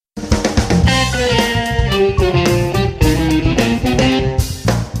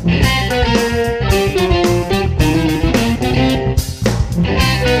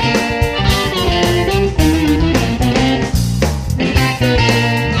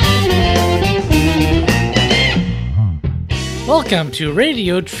Welcome to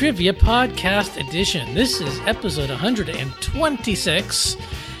Radio Trivia Podcast Edition. This is episode 126,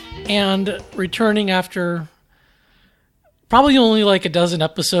 and returning after probably only like a dozen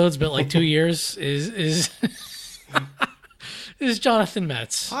episodes, but like 2 years, is Jonathan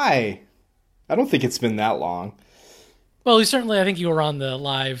Metz. Hi. I don't think it's been that long. Well, I think you were on the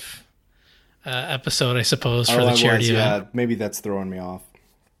live episode, I suppose, for the charity event. Yeah, maybe that's throwing me off.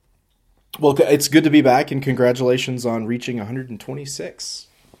 Well, it's good to be back, and congratulations on reaching 126.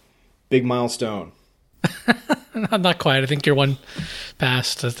 Big milestone. Not quite. I think you're one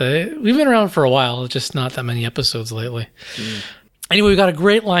past. We've been around for a while, just not that many episodes lately. Anyway, we've got a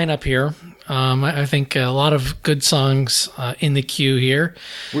great lineup here. I think a lot of good songs in the queue here.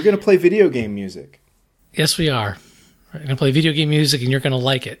 We're going to play video game music. Yes, we are. We're going to play video game music, and you're going to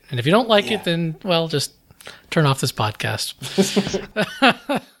like it. And if you don't like it, then, well, just turn off this podcast.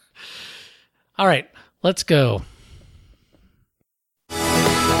 All right, let's go.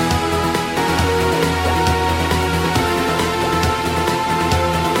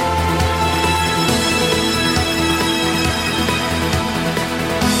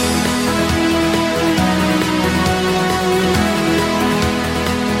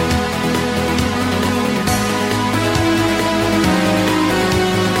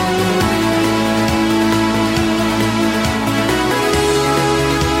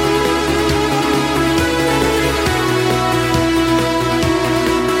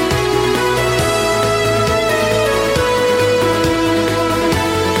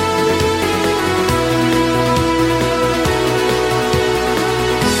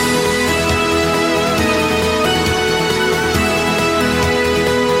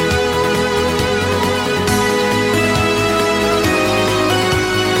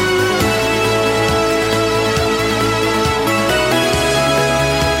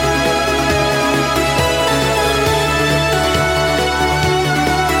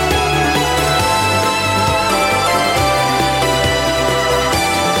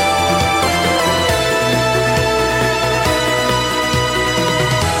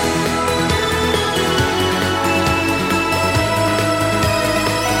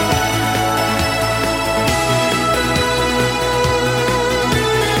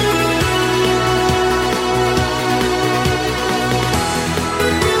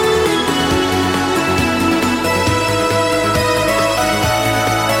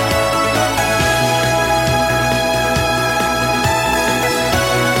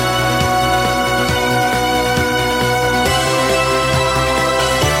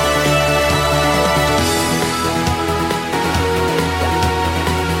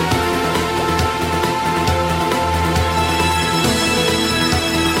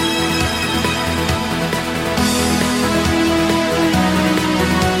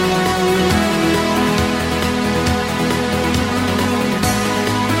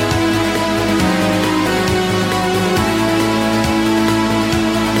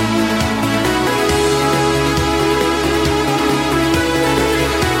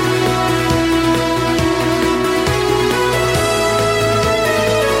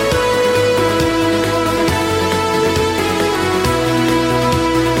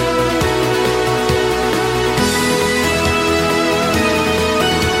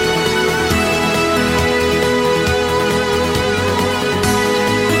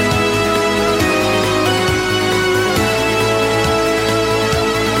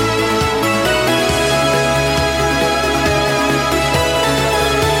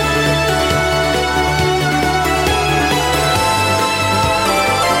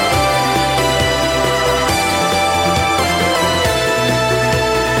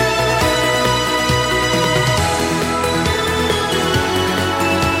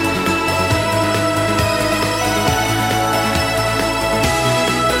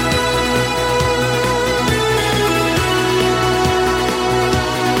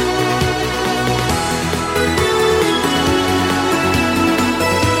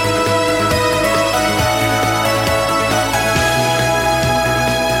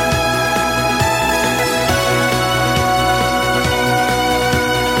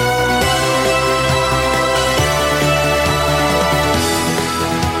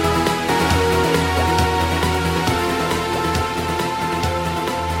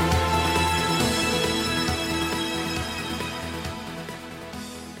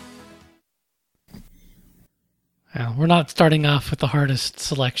 We're not starting off with the hardest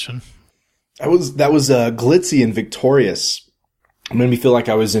selection. That was glitzy and victorious. It made me feel like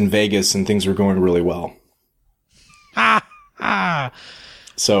I was in Vegas and things were going really well.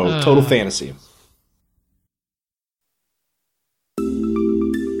 So, total fantasy.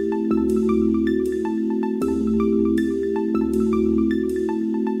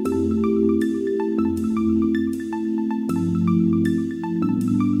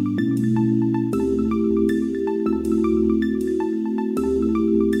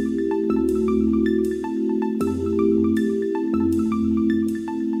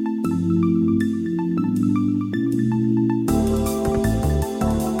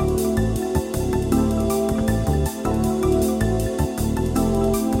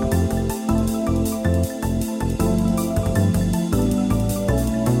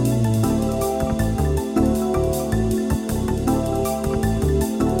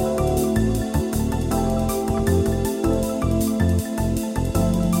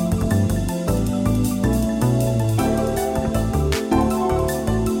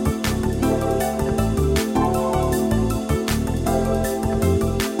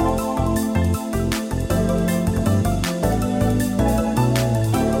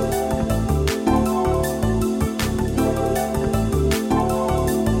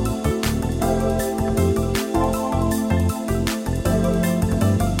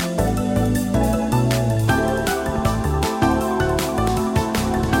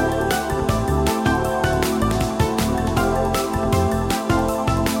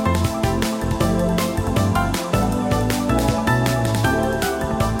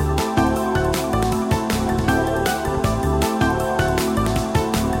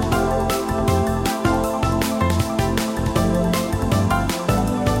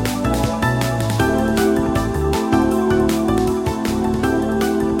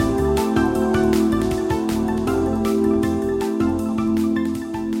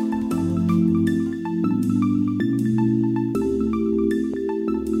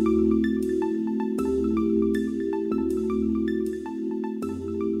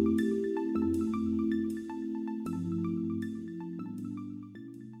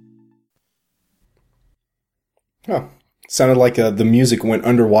 Huh. Sounded like the music went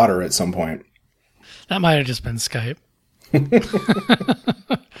underwater at some point. That might have just been Skype.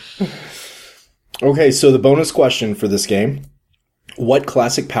 Okay, so the bonus question for this game. What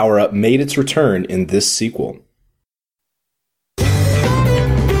classic power-up made its return in this sequel?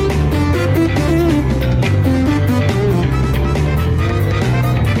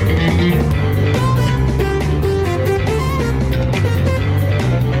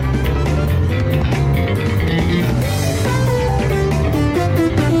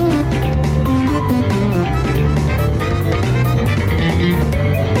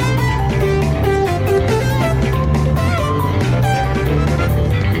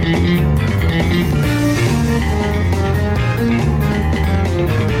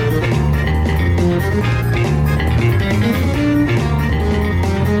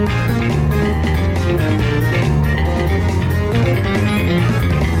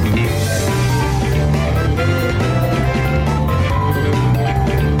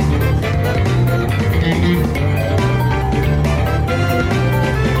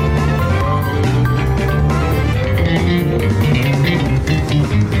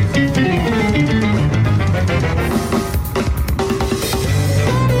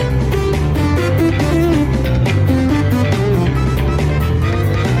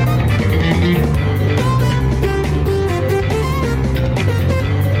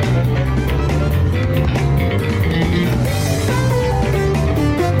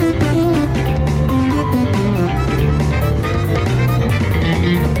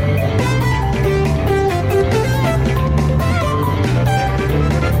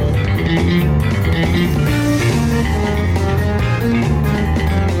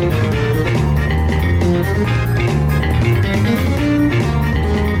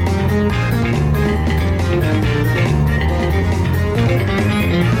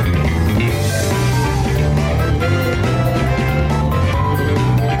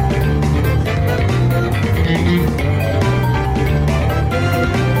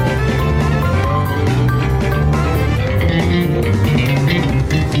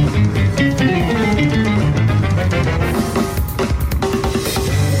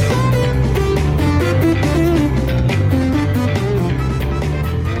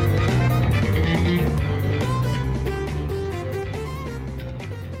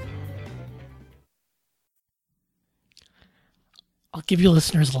 I'll give you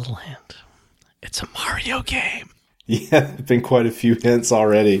listeners a little hint. It's a Mario game. Yeah, been quite a few hints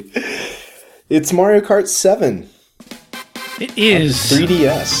already. It's Mario Kart 7. It is.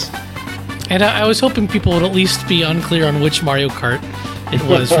 3DS. And I was hoping people would at least be unclear on which Mario Kart it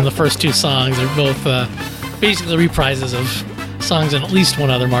was from the first two songs. They're both basically reprises of songs in at least one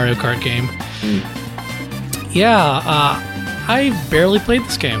other Mario Kart game. Yeah, I barely played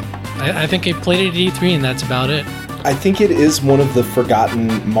this game. I think I played it at E3 and that's about it. I think it is one of the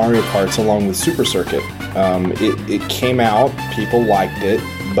forgotten Mario Karts along with Super Circuit. It came out, people liked it,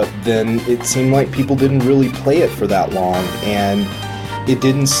 but then it seemed like people didn't really play it for that long, and it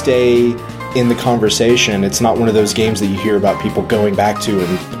didn't stay in the conversation. It's not one of those games that you hear about people going back to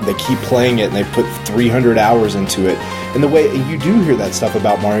and they keep playing it and they put 300 hours into it. And the way you do hear that stuff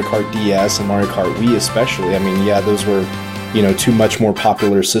about Mario Kart DS and Mario Kart Wii especially, I mean, yeah, those were, two much more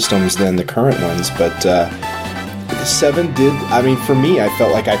popular systems than the current ones, but the 7 did, I mean, for me, I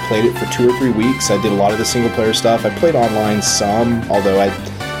felt like I played it for 2 or 3 weeks. I did a lot of the single-player stuff. I played online some, although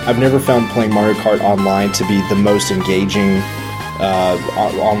I've never found playing Mario Kart online to be the most engaging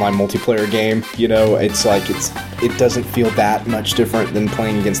online multiplayer game. It's like it doesn't feel that much different than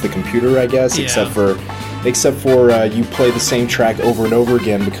playing against the computer, I guess, yeah. except for you play the same track over and over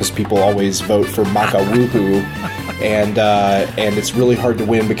again because people always vote for Maka Woohoo, and it's really hard to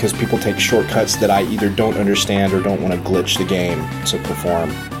win because people take shortcuts that I either don't understand or don't want to glitch the game to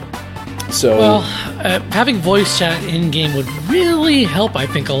perform. So, well, having voice chat in-game would really help, I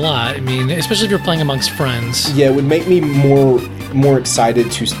think, a lot. I mean, especially if you're playing amongst friends. Yeah, it would make me more excited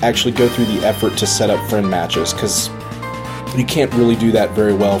to actually go through the effort to set up friend matches, because you can't really do that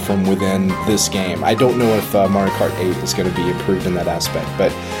very well from within this game. I don't know if Mario Kart 8 is going to be improved in that aspect,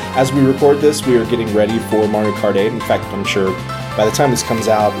 but as we record this, we are getting ready for Mario Kart 8. In fact, I'm sure by the time this comes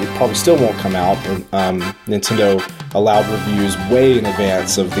out, it probably still won't come out. Nintendo allowed reviews way in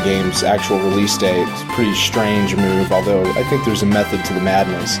advance of the game's actual release date. It's a pretty strange move, although I think there's a method to the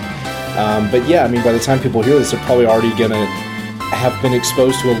madness. But yeah, I mean, by the time people hear this, they're probably already going to have been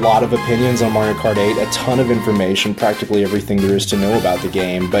exposed to a lot of opinions on Mario Kart 8, a ton of information, practically everything there is to know about the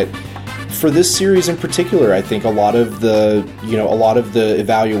game. But for this series in particular, I think a lot of the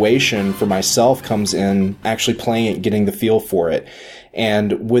evaluation for myself comes in actually playing it, getting the feel for it.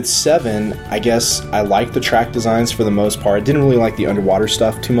 And with 7, I guess I liked the track designs for the most part. I didn't really like the underwater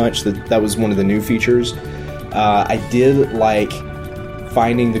stuff too much. That was one of the new features. I did like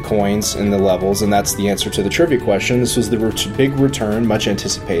finding the coins in the levels, and that's the answer to the trivia question. This was the big return, much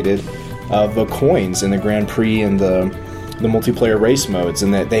anticipated, of the coins in the Grand Prix and the multiplayer race modes,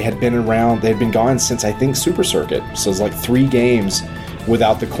 and that they had been gone since, I think, Super Circuit. So it's like 3 games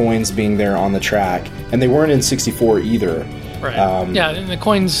without the coins being there on the track, and they weren't in 64 either. Right. And the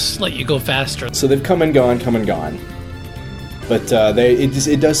coins let you go faster. So they've come and gone. But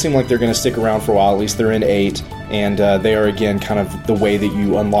it does seem like they're going to stick around for a while. At least they're in 8, and they are, again, kind of the way that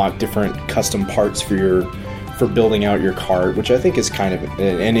you unlock different custom parts for building out your kart, which I think is kind of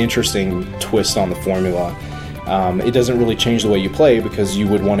an interesting twist on the formula. It doesn't really change the way you play, because you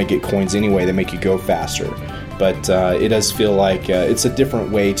would want to get coins anyway that make you go faster. But it does feel like it's a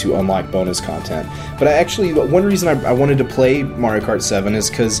different way to unlock bonus content. But one reason I wanted to play Mario Kart 7 is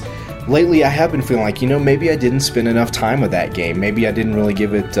because lately I have been feeling like, maybe I didn't spend enough time with that game. Maybe I didn't really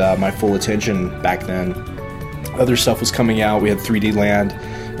give it my full attention back then. Other stuff was coming out. We had 3D Land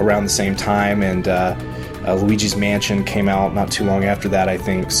around the same time, and Luigi's Mansion came out not too long after that, I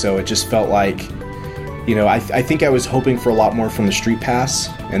think. So it just felt like, I think I was hoping for a lot more from the Street Pass,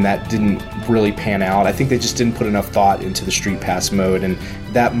 and that didn't really pan out. I think they just didn't put enough thought into the Street Pass mode, and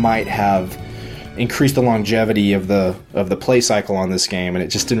that might have increased the longevity of the play cycle on this game, and it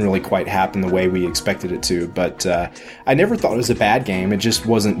just didn't really quite happen the way we expected it to. But I never thought it was a bad game. It just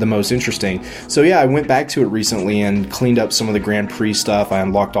wasn't the most interesting. So yeah, I went back to it recently and cleaned up some of the Grand Prix stuff. I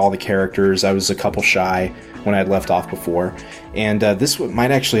unlocked all the characters. I was a couple shy when I had left off before. And this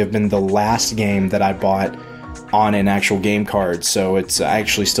might actually have been the last game that I bought on an actual game card, so I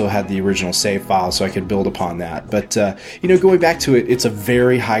actually still had the original save file, so I could build upon that. But going back to it, it's a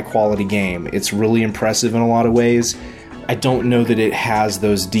very high quality game. It's really impressive in a lot of ways. I don't know that it has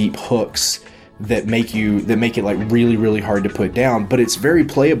those deep hooks that make it like really, really hard to put down, but it's very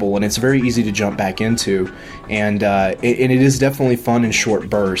playable and it's very easy to jump back into, and it is definitely fun in short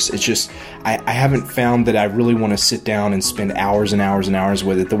bursts. It's just I haven't found that I really want to sit down and spend hours and hours and hours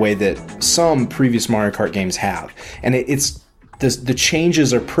with it the way that some previous Mario Kart games have, and the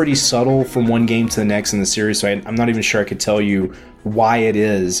changes are pretty subtle from one game to the next in the series, so I'm not even sure I could tell you why it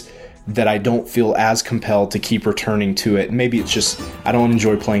is that I don't feel as compelled to keep returning to it. Maybe it's just I don't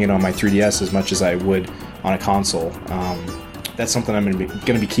enjoy playing it on my 3DS as much as I would on a console. That's something I'm going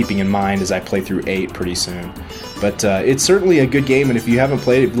to be keeping in mind as I play through 8 pretty soon. But it's certainly a good game, and if you haven't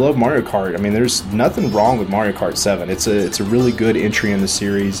played it, if you love Mario Kart, I mean, there's nothing wrong with Mario Kart 7. It's a really good entry in the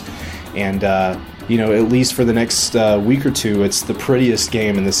series, and at least for the next week or two, it's the prettiest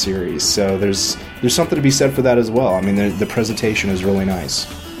game in the series. So there's something to be said for that as well. I mean, the presentation is really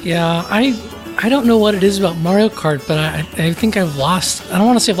nice. Yeah, I don't know what it is about Mario Kart, but I think I don't want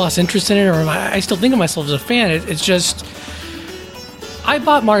to say I've lost interest in it, or I still think of myself as a fan. It's just, I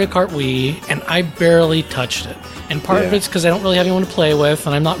bought Mario Kart Wii, and I barely touched it. And part of it's because I don't really have anyone to play with,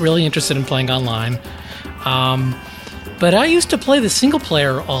 and I'm not really interested in playing online. But I used to play the single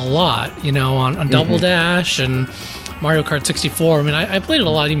player a lot, on Double Dash and Mario Kart 64. I mean, I played it a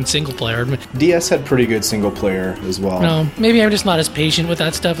lot, even single player. DS had pretty good single player as well. No, maybe I'm just not as patient with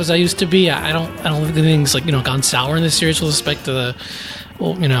that stuff as I used to be. I don't think things like gone sour in this series with respect to the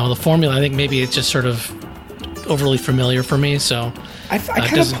formula. I think maybe it's just sort of overly familiar for me. So I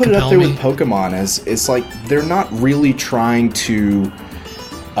kind of put it up there with Pokemon as it's like they're not really trying to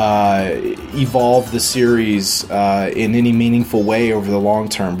evolve the series in any meaningful way over the long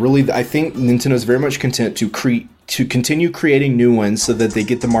term. Really, I think Nintendo's very much content to continue creating new ones so that they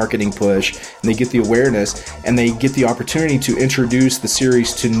get the marketing push and they get the awareness and they get the opportunity to introduce the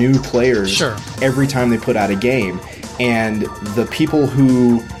series to new players every time they put out a game. And the people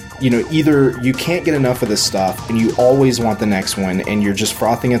who, either you can't get enough of this stuff and you always want the next one and you're just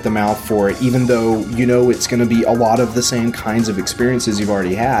frothing at the mouth for it, even though it's going to be a lot of the same kinds of experiences you've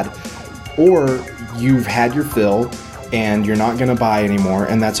already had, or you've had your fill and you're not going to buy anymore,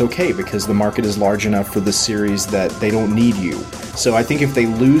 and that's okay because the market is large enough for the series that they don't need you. So I think if they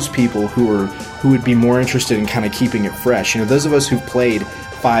lose people who would be more interested in kind of keeping it fresh, those of us who've played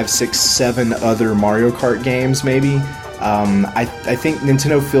 5, 6, 7 other Mario Kart games maybe, I think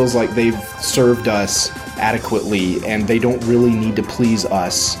Nintendo feels like they've served us adequately and they don't really need to please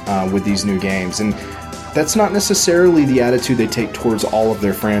us with these new games. And that's not necessarily the attitude they take towards all of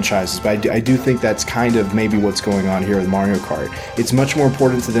their franchises, but I do think that's kind of maybe what's going on here with Mario Kart. It's much more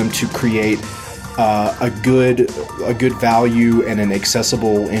important to them to create a good value and an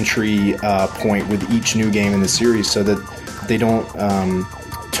accessible entry point with each new game in the series, so that they don't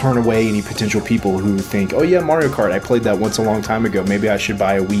turn away any potential people who think, oh yeah, Mario Kart, I played that once a long time ago, maybe I should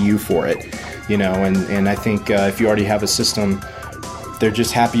buy a Wii U for it, and I think if you already have a system, they're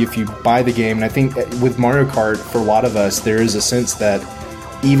just happy if you buy the game. And I think with Mario Kart, for a lot of us, there is a sense that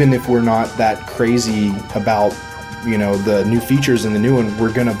even if we're not that crazy about the new features in the new one,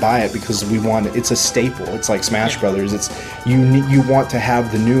 we're gonna buy it because we want it. It's a staple. It's like Smash Brothers. It's you want to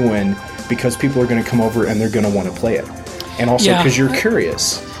have the new one because people are gonna come over and they're gonna want to play it, and also because you're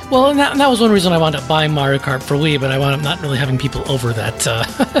curious. Well, and that was one reason I wound up buying Mario Kart for Wii, but I wound up not really having people over that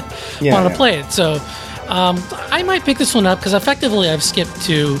want to play it. So I might pick this one up because effectively I've skipped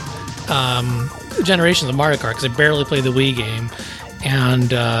 2 generations of Mario Kart because I barely played the Wii game,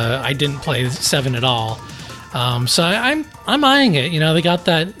 and I didn't play 7 at all. So I'm eyeing it. They got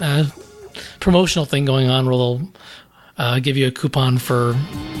that promotional thing going on where they'll give you a coupon for,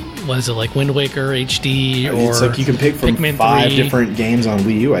 what is it, like Wind Waker HD, or it's like you can pick from Pikmin 5 3. different games on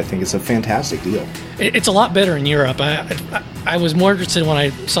Wii U. I think it's a fantastic deal. It's a lot better in Europe. I was more interested when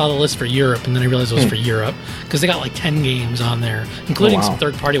I saw the list for Europe, and then I realized it was for Europe because they got like 10 games on there, including some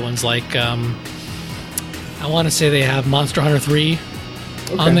third-party ones like I want to say they have Monster Hunter 3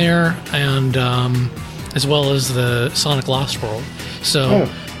 on there, and as well as the Sonic Lost World. So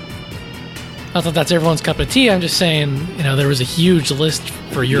not that that's everyone's cup of tea. I'm just saying, there was a huge list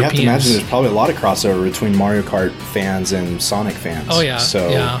for Europeans. You have to imagine there's probably a lot of crossover between Mario Kart fans and Sonic fans. Oh, yeah. So,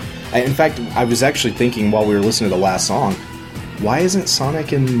 yeah. In fact, I was actually thinking while we were listening to the last song, why isn't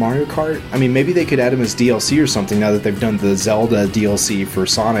Sonic in Mario Kart? I mean, maybe they could add him as DLC or something now that they've done the Zelda DLC for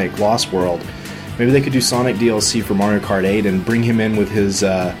Sonic Lost World. Maybe they could do Sonic DLC for Mario Kart 8 and bring him in with his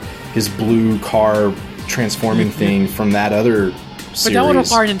blue car transforming thing from that other series. But that would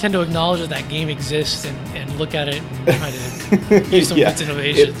require Nintendo to acknowledge that game exists and look at it and try to use some of its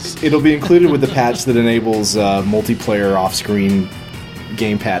innovations. It'll be included with the patch that enables multiplayer off-screen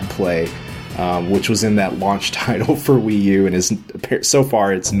gamepad play, which was in that launch title for Wii U, and is so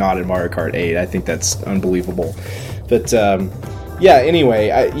far it's not in Mario Kart 8. I think that's unbelievable. But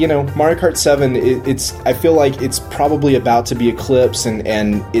anyway, Mario Kart 7, I feel like it's probably about to be eclipsed,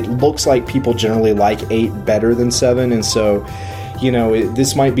 and it looks like people generally like 8 better than 7, and so,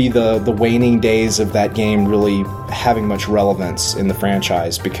 this might be the waning days of that game really having much relevance in the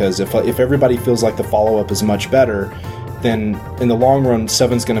franchise, because if everybody feels like the follow-up is much better, then in the long run,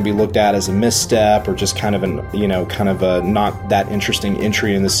 7's going to be looked at as a misstep, or just kind of a not that interesting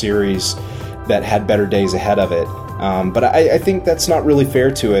entry in the series that had better days ahead of it. But I think that's not really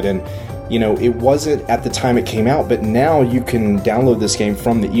fair to it, and it wasn't at the time it came out, but now you can download this game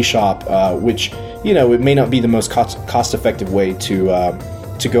from the eShop, which it may not be the most cost-effective way to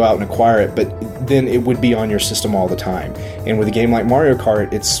go out and acquire it, but then it would be on your system all the time. And with a game like Mario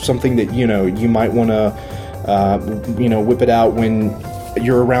Kart, it's something that you might want to whip it out when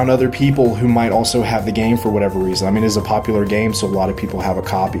you're around other people who might also have the game for whatever reason. I mean, it's a popular game, so a lot of people have a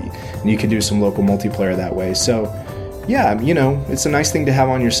copy, and you can do some local multiplayer that way. So, yeah, it's a nice thing to have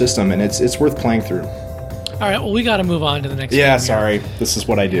on your system, and it's worth playing through. All right, well, we got to move on to the next game. Yeah, sorry. This is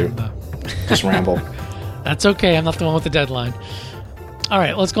what I do. Just ramble. That's okay. I'm not the one with the deadline. All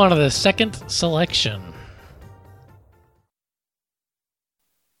right, let's go on to the second selection.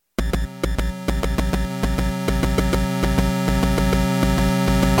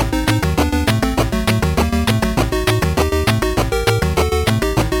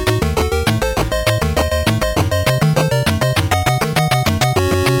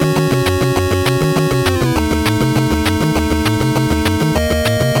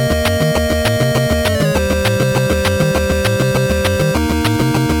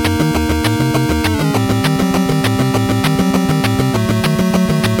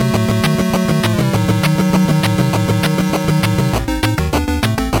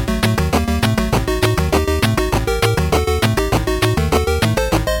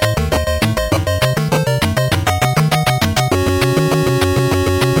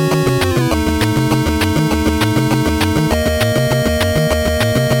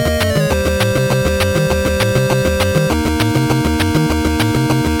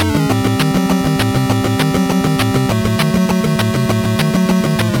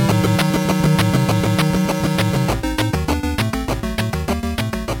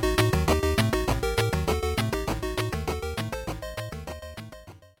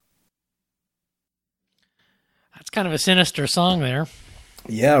 Kind of a sinister song there.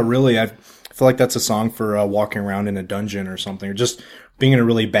 Yeah, really. I feel like that's a song for walking around in a dungeon or something, or just being in a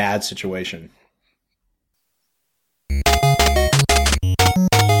really bad situation.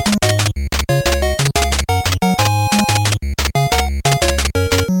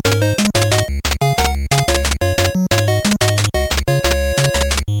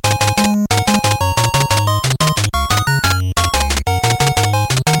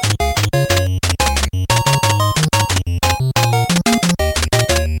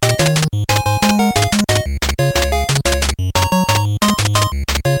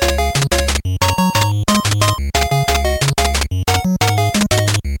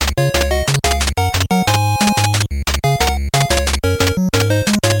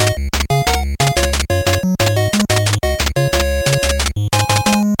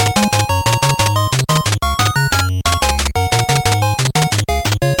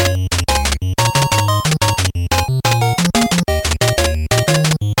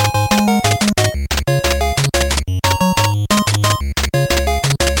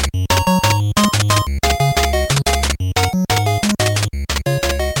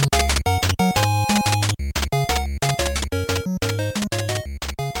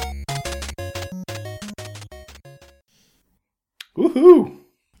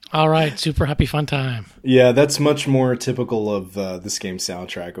 All right, super happy fun time. Yeah, that's much more typical of this game's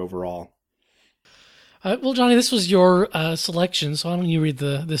soundtrack overall. Well, Johnny, this was your selection, so why don't you read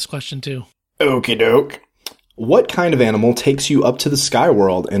this question too? Okie doke. What kind of animal takes you up to the sky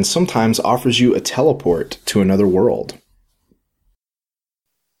world and sometimes offers you a teleport to another world?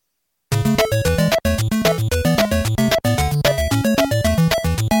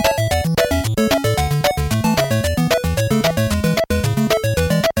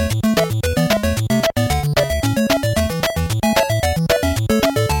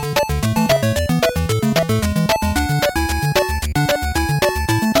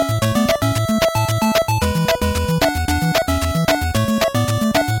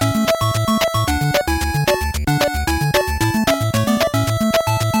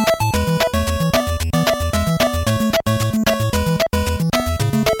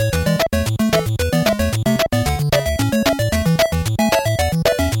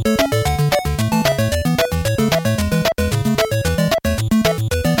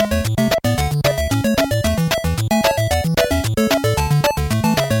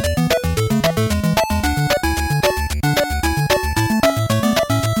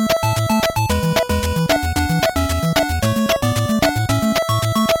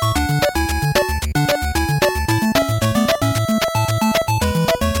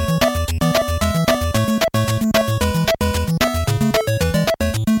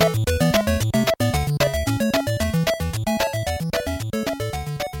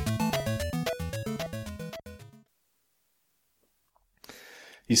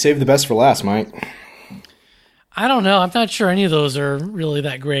 You saved the best for last, Mike. I don't know. I'm not sure any of those are really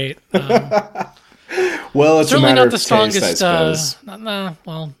that great. Well, it's certainly a matter not the of strongest. taste, I suppose.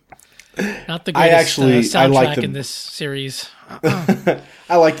 Not the greatest soundtrack like in this series.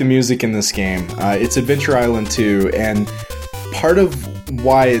 I like the music in this game. It's Adventure Island 2, and part of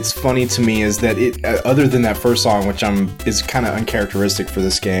why it's funny to me is that it, other than that first song, which is kind of uncharacteristic for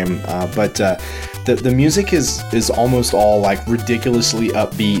this game, but the music is almost all like ridiculously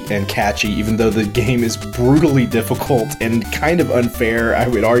upbeat and catchy, even though the game is brutally difficult and kind of unfair, I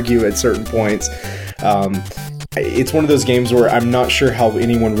would argue, at certain points. It's one of those games where I'm not sure how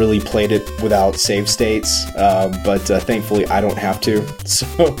anyone really played it without save states, but thankfully I don't have to. So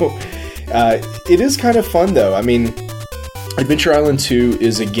it is kind of fun, though. I mean, Adventure Island 2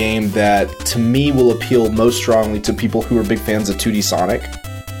 is a game that, to me, will appeal most strongly to people who are big fans of 2D Sonic.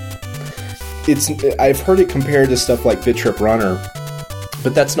 I've heard it compared to stuff like Bit Trip Runner,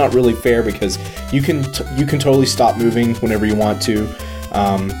 but that's not really fair because you can totally stop moving whenever you want to,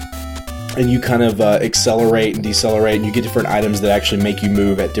 and you kind of accelerate and decelerate, and you get different items that actually make you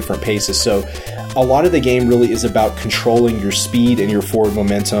move at different paces. So a lot of the game really is about controlling your speed and your forward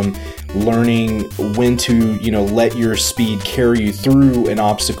momentum, learning when to, let your speed carry you through an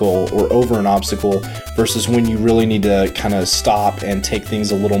obstacle or over an obstacle versus when you really need to kind of stop and take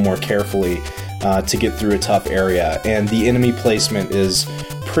things a little more carefully to get through a tough area. And the enemy placement is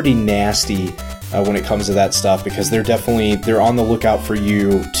pretty nasty when it comes to that stuff, because they're on the lookout for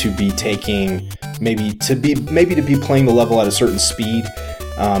you to be taking maybe to be playing the level at a certain speed.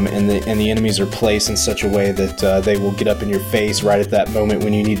 And the enemies are placed in such a way that they will get up in your face right at that moment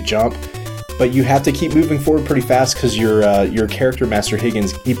when you need to jump. But you have to keep moving forward pretty fast because your character, Master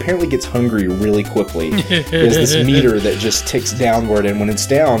Higgins, he apparently gets hungry really quickly. There's this meter that just ticks downward, and when it's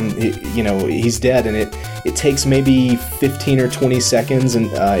down, he's dead. And it takes maybe 15 or 20 seconds, and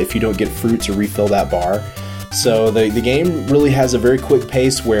if you don't get fruit, to refill that bar. So the game really has a very quick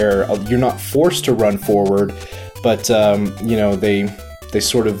pace where you're not forced to run forward, but they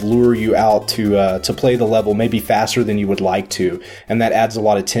sort of lure you out to play the level maybe faster than you would like to, and that adds a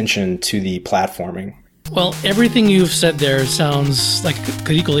lot of tension to the platforming. Well, everything you've said there sounds like it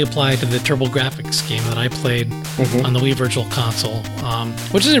could equally apply to the TurboGrafx game that I played on the Wii Virtual Console,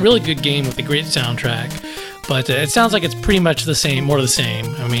 which is a really good game with a great soundtrack. But it sounds like it's pretty much the same, more of the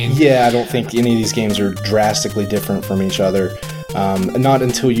same. I mean, yeah, I don't think any of these games are drastically different from each other. Not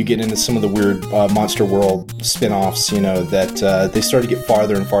until you get into some of the weird Monster World spin-offs, that they start to get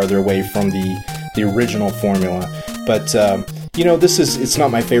farther and farther away from the original formula. But it's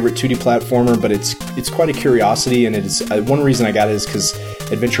not my favorite 2D platformer, but it's quite a curiosity, and it's one reason I got it is because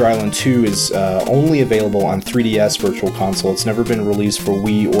Adventure Island 2 is only available on 3DS Virtual Console. It's never been released for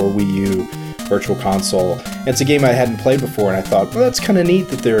Wii or Wii U Virtual Console. It's a game I hadn't played before, and I thought, well, that's kind of neat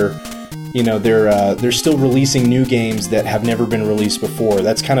that they're still releasing new games that have never been released before.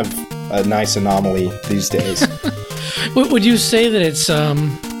 That's kind of a nice anomaly these days. Would you say that it's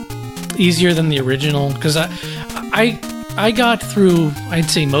easier than the original? Because I got through, I'd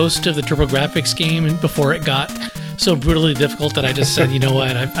say, most of the TurboGrafx game before it got so brutally difficult that I just said, you know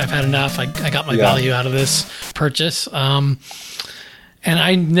what, I've had enough. I got my value out of this purchase. And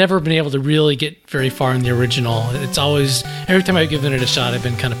I've never been able to really get very far in the original. It's always, every time I've given it a shot, I've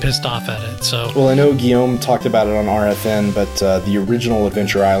been kind of pissed off at it. So, well, I know Guillaume talked about it on RFN, but the original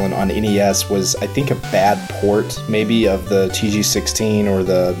Adventure Island on NES was, I think, a bad port, maybe, of the TG16 or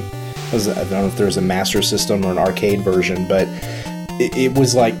I don't know if there was a Master System or an arcade version, but it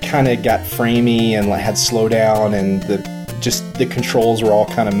was like kind of got framey and like had slowdown, and the controls were all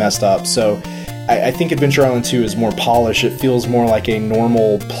kind of messed up. So I think Adventure Island 2 is more polished. It feels more like a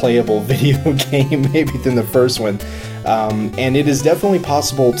normal playable video game maybe than the first one. And it is definitely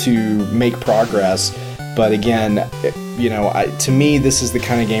possible to make progress. But again, you know, to me, this is the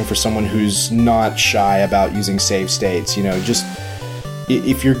kind of game for someone who's not shy about using save states. You know, just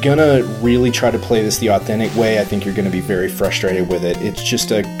if you're gonna really try to play this the authentic way, I think you're gonna be very frustrated with it. It's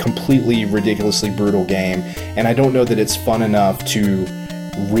just a completely ridiculously brutal game. And I don't know that it's fun enough to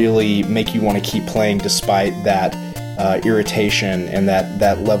really make you want to keep playing despite that irritation and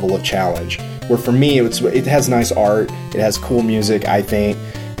that level of challenge. Where for me, it has nice art, it has cool music, I think,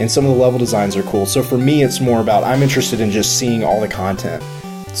 and some of the level designs are cool. So for me, it's more about, I'm interested in just seeing all the content.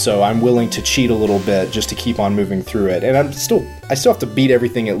 So I'm willing to cheat a little bit just to keep on moving through it. And I still have to beat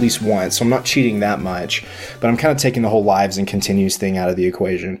everything at least once, so I'm not cheating that much. But I'm kind of taking the whole lives and continues thing out of the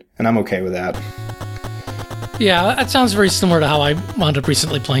equation, and I'm okay with that. Yeah, that sounds very similar to how I wound up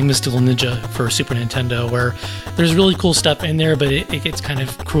recently playing Mystical Ninja for Super Nintendo, where there's really cool stuff in there, but it gets kind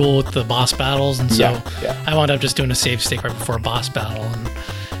of cruel with the boss battles, and so I wound up just doing a save state right before a boss battle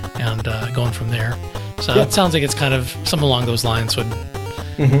and going from there. So it sounds like it's kind of something along those lines.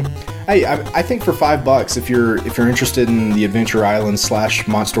 Mm-hmm. I think for $5, if you're interested in the Adventure Island /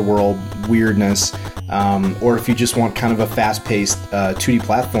 Monster World weirdness, or if you just want kind of a fast-paced 2D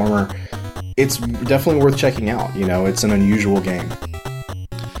platformer, it's definitely worth checking out. You know, it's an unusual game.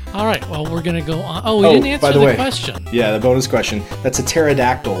 All right, well, we're going to go on. Oh, we didn't answer the question. Yeah, the bonus question. That's a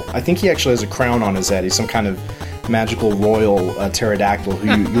pterodactyl. I think he actually has a crown on his head. He's some kind of magical royal pterodactyl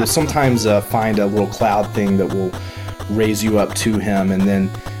who you'll sometimes find a little cloud thing that will raise you up to him, and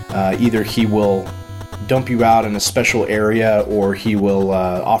then either he will dump you out in a special area, or he will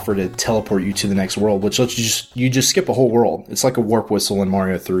offer to teleport you to the next world, which lets you just skip a whole world. It's like a warp whistle in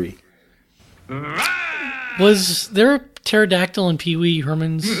Mario 3. Was there a pterodactyl in Pee-wee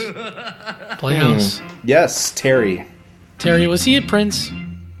Herman's Playhouse? Yes, Terry. Terry, was he a prince?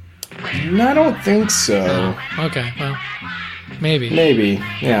 No, I don't think so. Oh, okay, well, maybe. Maybe,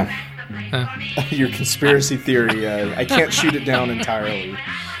 yeah. Your conspiracy theory, I can't shoot it down entirely.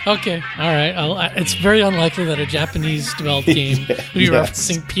 Okay, all right. It's very unlikely that a Japanese-developed game would be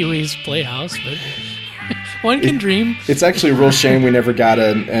referencing Pee-wee's Playhouse, but one can dream. It's actually a real shame we never got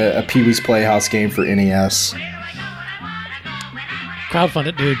a Pee-wee's Playhouse game for NES. Crowdfund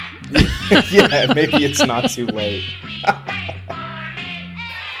it, dude. Yeah, maybe it's not too late.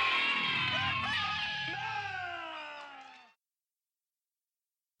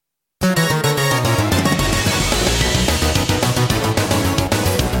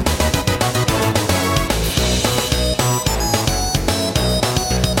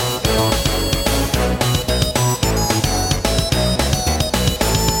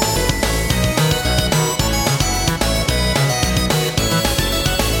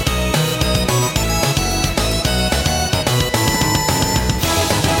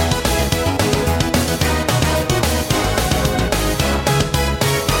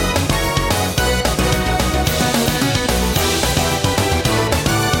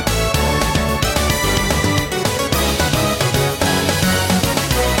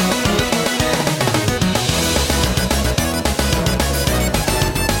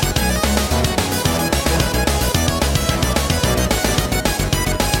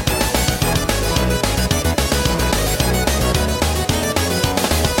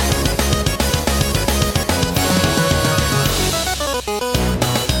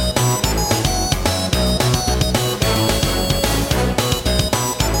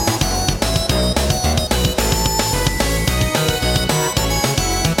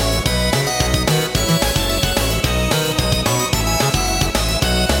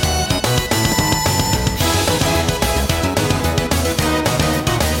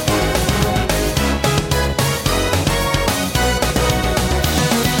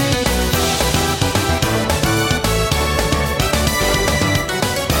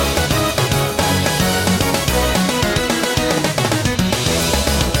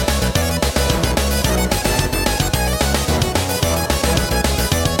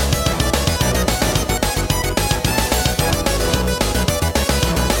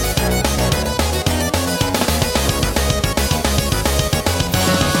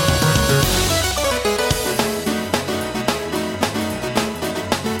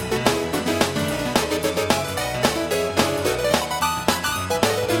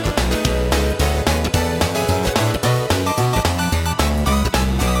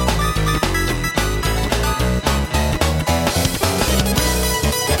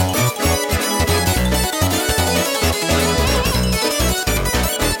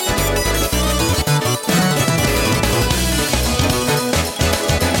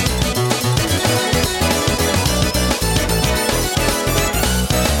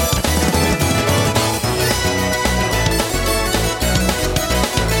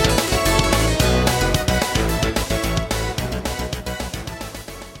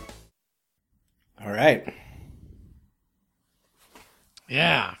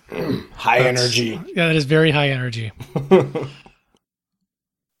 High energy. Yeah, that is very high energy.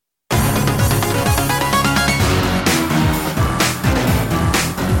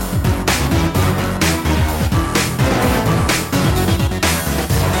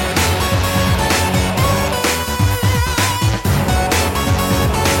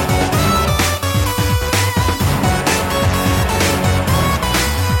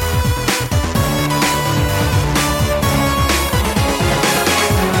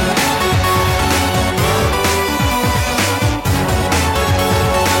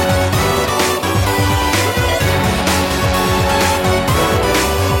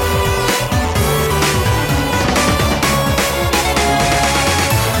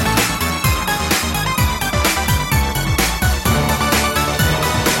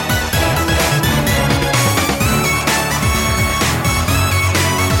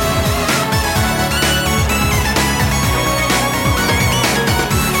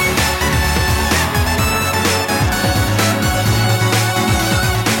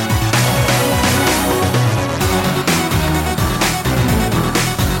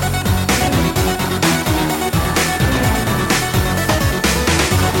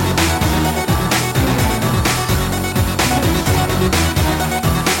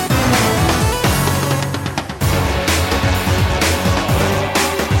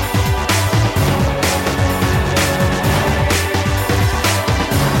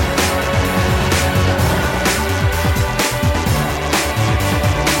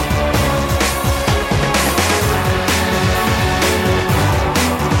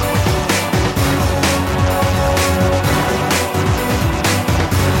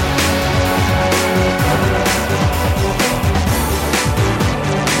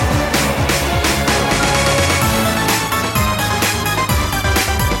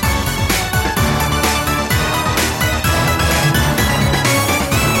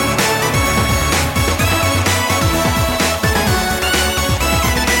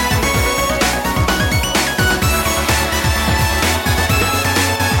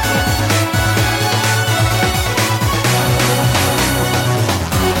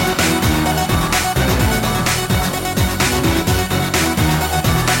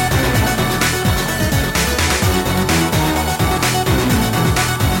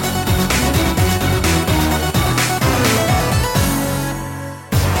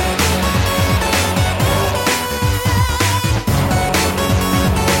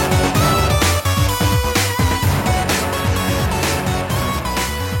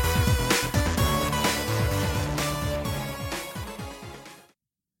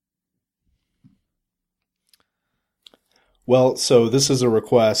 Well, so this is a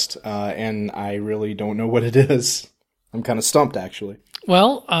request, and I really don't know what it is. I'm kind of stumped, actually.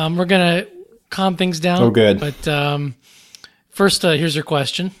 Well, we're going to calm things down. Oh, good. But first, here's your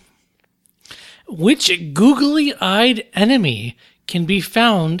question. Which googly-eyed enemy can be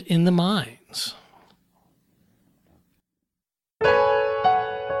found in the mines?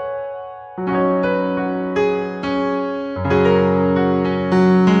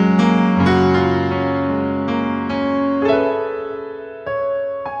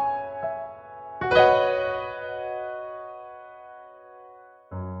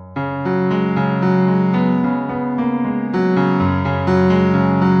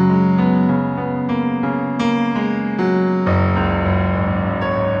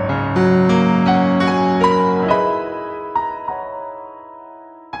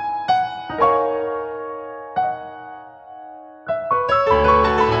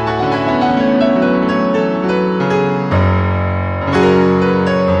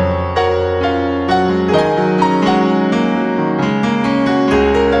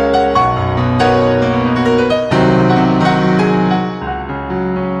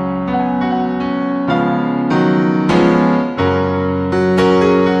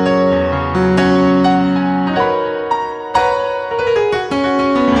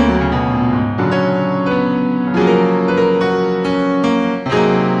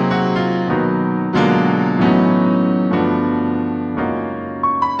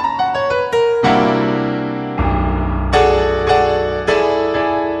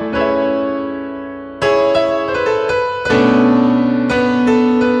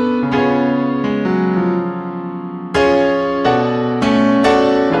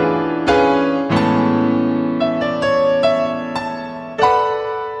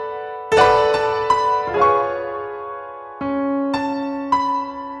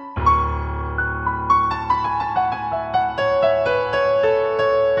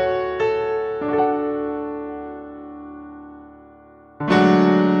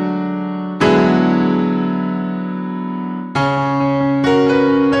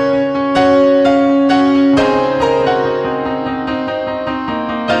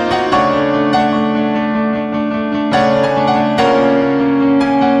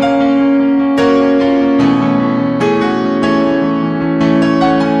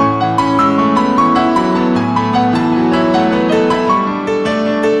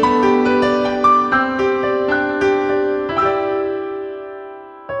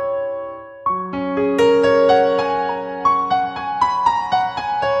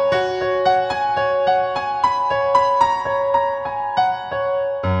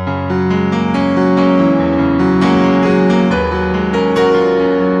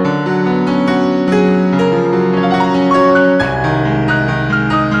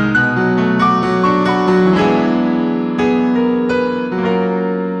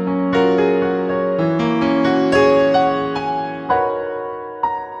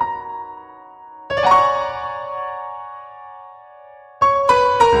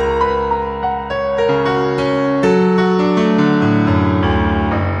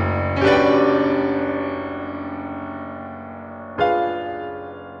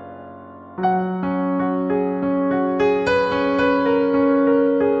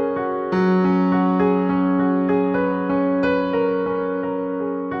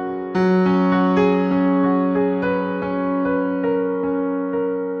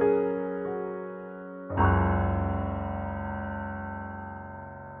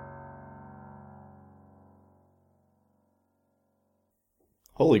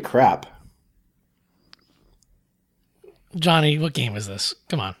 Holy crap. Johnny, what game is this?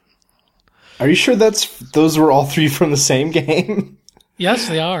 Come on. Are you sure those were all three from the same game? Yes,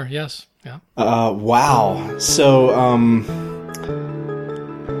 they are. Yes. Yeah. Wow. So,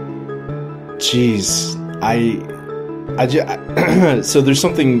 geez, so there's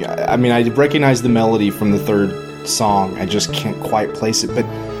something, I mean, I recognize the melody from the third song. I just can't quite place it, but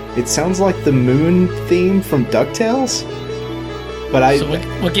it sounds like the Moon theme from DuckTales. But so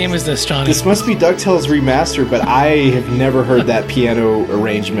what game is this, Johnny? This must be DuckTales Remastered, but I have never heard that piano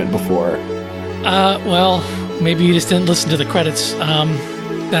arrangement before. Well, maybe you just didn't listen to the credits.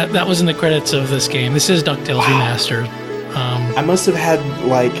 That was in the credits of this game. This is DuckTales Remastered. I must have had,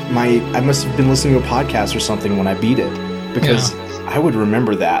 I must have been listening to a podcast or something when I beat it, because I would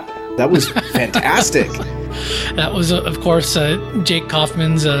remember that. That was fantastic. That was, of course, Jake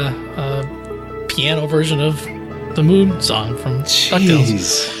Kaufman's piano version of the Moon song from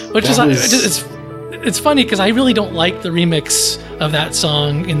DuckTales. Which it's funny because I really don't like the remix of that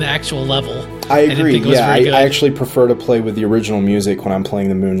song in the actual level. I agree. I actually prefer to play with the original music when I'm playing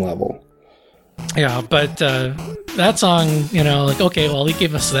the Moon level. Yeah, but that song, okay, well, he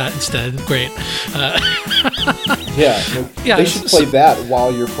gave us that instead. Great. They should play that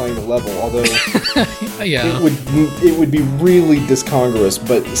while you're playing the level, although it would be really discongruous,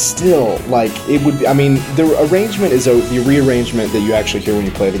 but still, it would be, I mean, the rearrangement that you actually hear when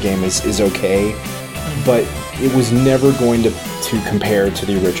you play the game is okay, but it was never going to compare to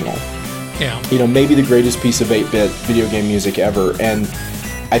the original. Yeah. Maybe the greatest piece of 8-bit video game music ever, and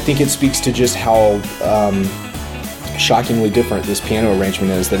I think it speaks to just how shockingly different this piano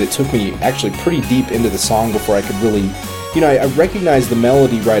arrangement is, that it took me actually pretty deep into the song before I could really, I recognize the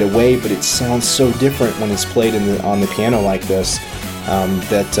melody right away, but it sounds so different when it's played on the piano like this,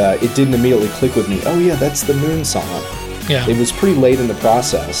 that it didn't immediately click with me. Oh yeah, that's the Moon song. Yeah. It was pretty late in the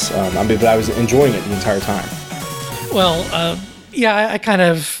process, but I was enjoying it the entire time. Well, I kind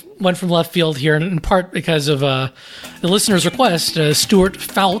of went from left field here, in part because of the listener's request. Stuart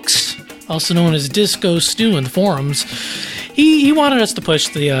Falks, also known as Disco Stu in the forums, he wanted us to push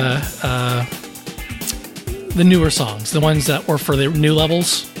the newer songs, the ones that were for the new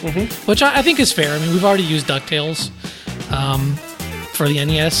levels, which I think is fair. I mean, we've already used DuckTales for the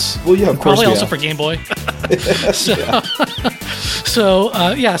NES. Well, yeah, of course, probably also for Game Boy. So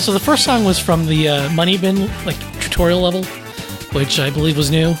the first song was from the Money Bin tutorial level, which I believe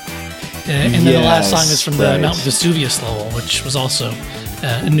was new. And then the last song is from the Mount Vesuvius level, which was also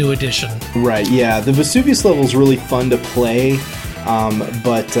a new addition. Right, yeah. The Vesuvius level is really fun to play,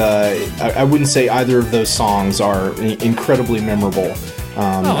 but I wouldn't say either of those songs are incredibly memorable.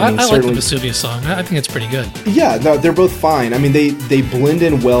 I like the Vesuvius song. I think it's pretty good. Yeah, no, they're both fine. I mean, they blend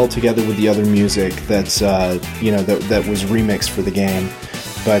in well together with the other music that's that was remixed for the game.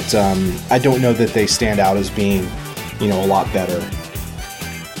 But I don't know that they stand out as being, a lot better.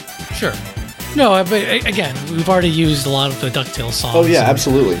 Sure. No, but again, we've already used a lot of the DuckTales songs. Oh, yeah,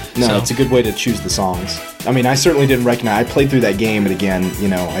 absolutely. No, it's a good way to choose the songs. I mean, I certainly didn't recognize... I played through that game, and again,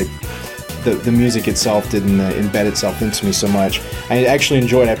 the music itself didn't embed itself into me so much. I actually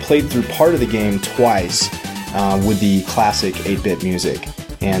enjoyed it. I played through part of the game twice with the classic 8-bit music,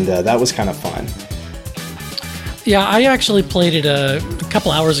 and that was kind of fun. Yeah, I actually played it a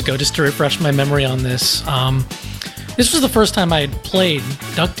couple hours ago just to refresh my memory on this. This was the first time I had played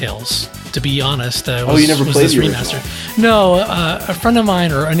DuckTales, to be honest. You never played the remaster? No, a friend of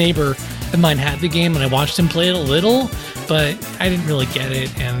mine or a neighbor of mine had the game, and I watched him play it a little, but I didn't really get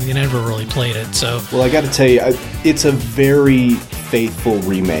it, and I never really played it. So, well, I got to tell you, it's a very faithful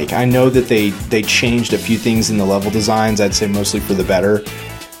remake. I know that they changed a few things in the level designs. I'd say mostly for the better,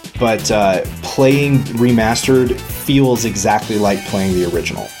 but playing remastered feels exactly like playing the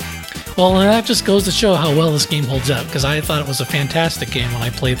original. Well, and that just goes to show how well this game holds up, because I thought it was a fantastic game when I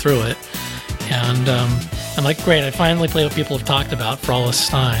played through it. And I'm like, great, I finally played what people have talked about for all this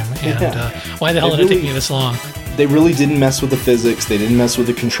time. And why the hell did it take me this long? They really didn't mess with the physics. They didn't mess with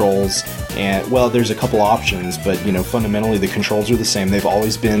the controls. And, well, there's a couple options, but, fundamentally the controls are the same. They've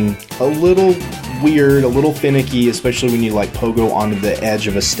always been a little weird, a little finicky, especially when you, pogo onto the edge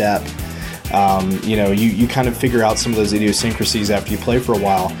of a step. You kind of figure out some of those idiosyncrasies after you play for a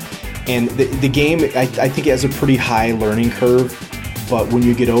while. And the game, I think it has a pretty high learning curve, but when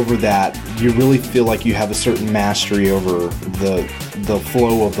you get over that, you really feel like you have a certain mastery over the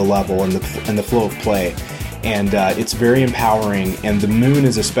flow of the level and the flow of play. And it's very empowering, and the Moon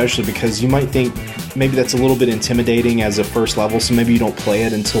is especially, because you might think maybe that's a little bit intimidating as a first level, so maybe you don't play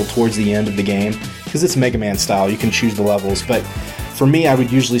it until towards the end of the game, because it's Mega Man style, you can choose the levels. But for me, I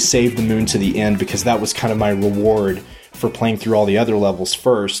would usually save the Moon to the end, because that was kind of my reward for playing through all the other levels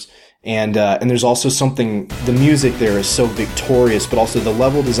first. And there's also something, the music there is so victorious, but also the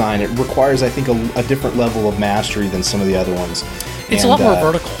level design, it requires, I think, a different level of mastery than some of the other ones. It's a lot more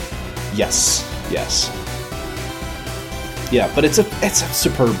vertical. Yes. Yeah, but it's a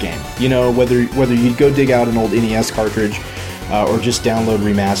superb game. You know, whether you go dig out an old NES cartridge or just download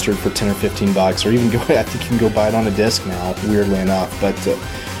remastered for $10 or $15, or even go, I think you can go buy it on a disc now, weirdly enough. But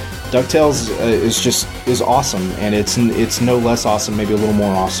DuckTales is awesome, and it's no less awesome, maybe a little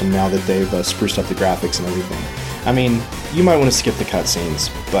more awesome now that they've spruced up the graphics and everything. I mean, you might want to skip the cutscenes,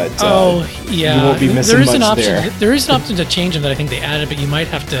 but you won't be missing much there. There is an option to change them that I think they added, but you might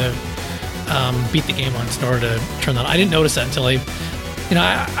have to beat the game once in order to turn that on. I didn't notice that until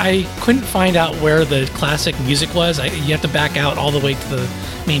I couldn't find out where the classic music was. You have to back out all the way to the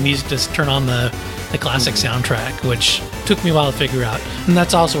main music to turn on the classic soundtrack, which took me a while to figure out. And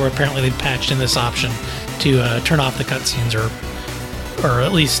that's also where apparently they patched in this option to turn off the cutscenes or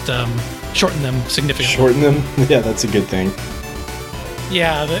at least shorten them significantly. Shorten them? Yeah, that's a good thing.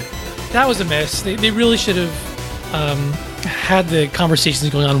 Yeah, that was a miss. They really should have had the conversations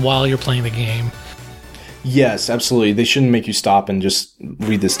going on while you're playing the game. Yes, absolutely. They shouldn't make you stop and just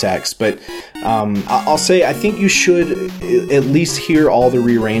read this text. But I'll say I think you should at least hear all the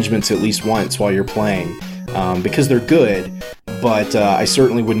rearrangements at least once while you're playing, because they're good. But I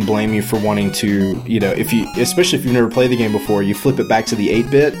certainly wouldn't blame you for wanting to, especially if you've never played the game before, you flip it back to the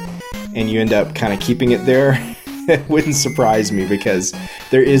 8-bit and you end up kind of keeping it there. It wouldn't surprise me, because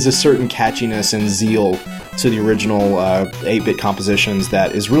there is a certain catchiness and zeal to the original 8-bit compositions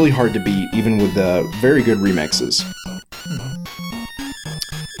that is really hard to beat, even with the very good remixes.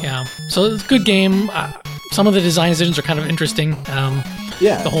 Yeah, so it's a good game. Some of the design decisions are kind of interesting.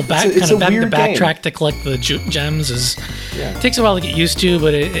 Yeah, the whole backtrack to collect the gems takes a while to get used to,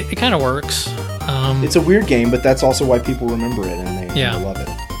 but it kind of works. It's a weird game, but that's also why people remember it and they love it.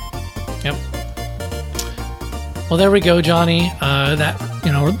 Yep. Well, there we go, Johnny.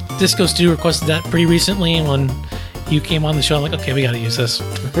 Disco Stew requested that pretty recently, and when you came on the show, I'm like, okay, we got to use this.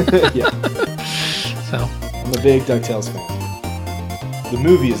 Yeah. So I'm a big DuckTales fan. The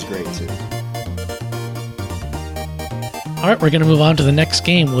movie is great too. All right, we're going to move on to the next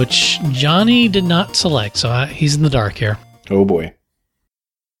game, which Johnny did not select, so he's in the dark here. Oh boy.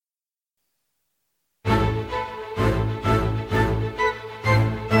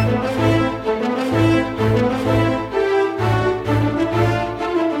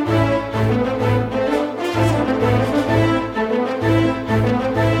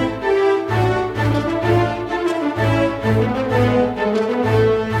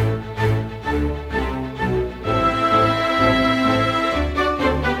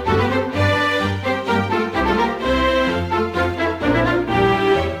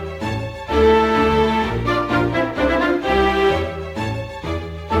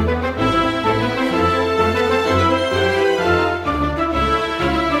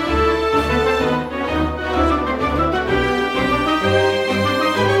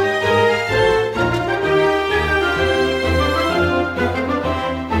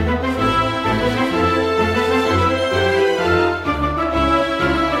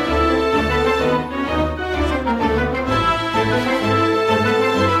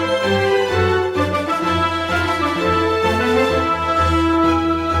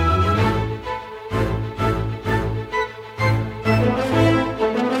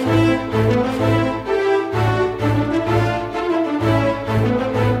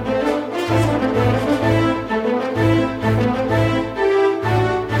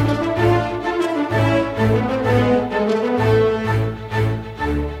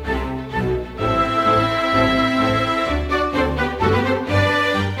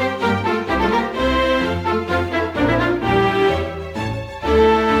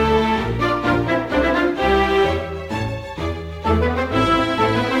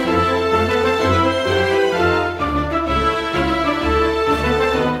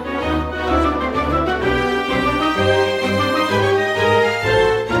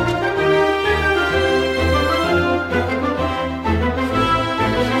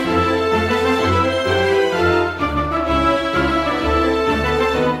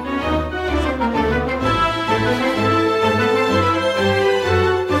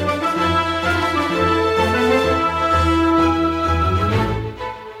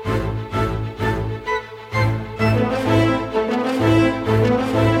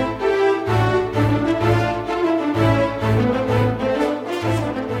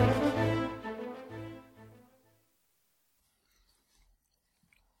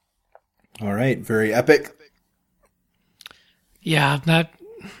 All right, very epic. Yeah,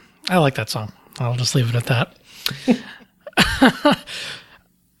 I like that song. I'll just leave it at that.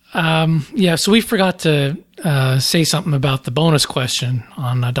 Yeah, so we forgot to say something about the bonus question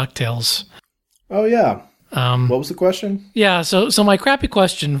on DuckTales. Oh, yeah. What was the question? Yeah, so my crappy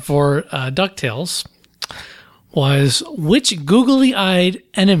question for DuckTales was, which googly-eyed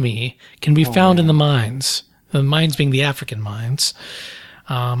enemy can be found in the mines? The mines being the African mines.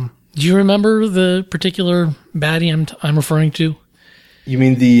 Do you remember the particular baddie I'm referring to? You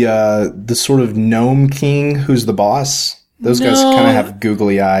mean the sort of gnome king who's the boss? Those guys kind of have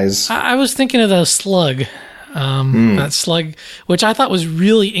googly eyes. I was thinking of the slug. That slug, which I thought was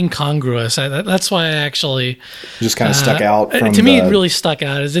really incongruous. That's why I actually just kind of stuck out. To me, it really stuck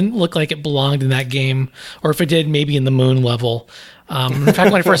out. It didn't look like it belonged in that game, or if it did, maybe in the moon level. In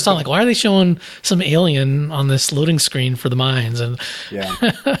fact, when I first saw it, like, why are they showing some alien on this loading screen for the mines? And yeah,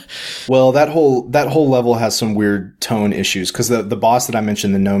 well, that whole level has some weird tone issues because the boss that I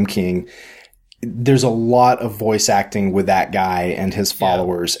mentioned, the Gnome King, there's a lot of voice acting with that guy and his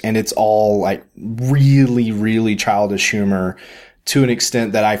followers, and it's all like really, really childish humor to an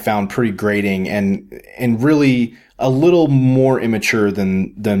extent that I found pretty grating and really a little more immature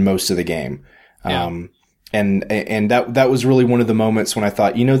than most of the game. Yeah. And that was really one of the moments when I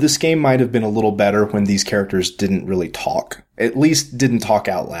thought, this game might have been a little better when these characters didn't really talk, at least didn't talk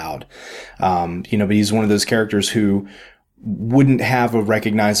out loud. But he's one of those characters who wouldn't have a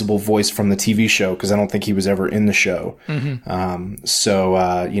recognizable voice from the TV show because I don't think he was ever in the show. Mm-hmm.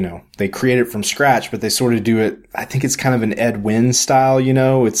 So they create it from scratch, but they sort of do it. I think it's kind of an Ed Wynn style,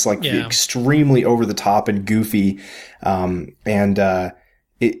 it's like extremely over the top and goofy.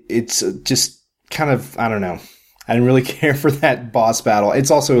 It's just kind of, I don't know. I didn't really care for that boss battle. It's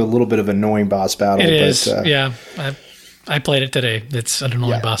also a little bit of an annoying boss battle. It is. Yeah. I played it today. It's an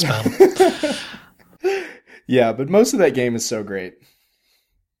annoying boss battle. Yeah, but most of that game is so great.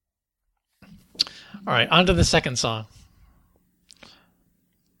 All right, on to the second song.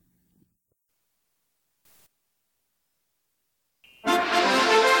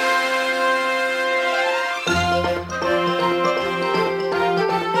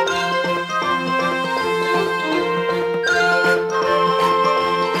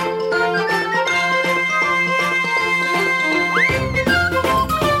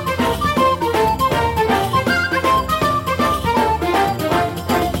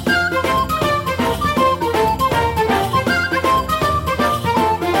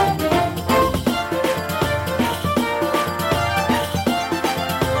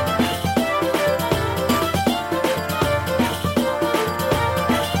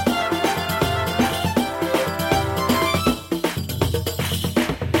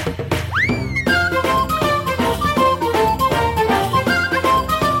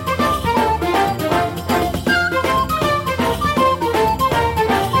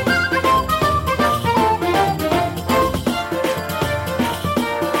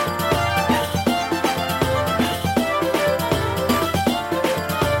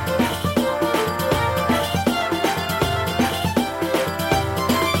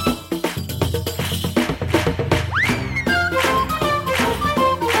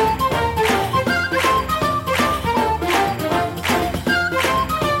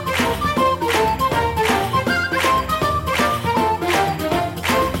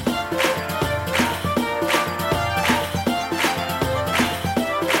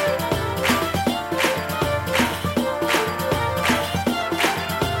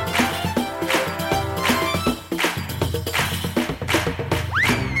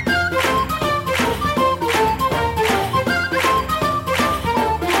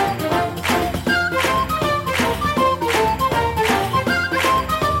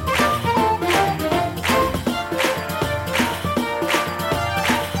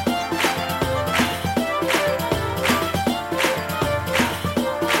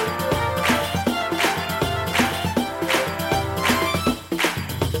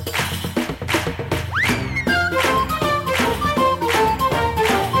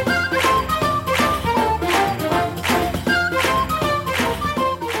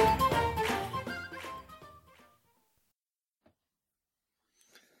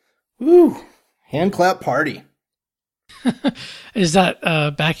 Woo! Hand clap party. Is that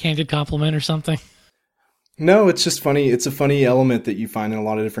a backhanded compliment or something? No, it's just funny. It's a funny element that you find in a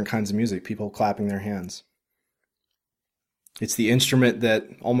lot of different kinds of music. People clapping their hands. It's the instrument that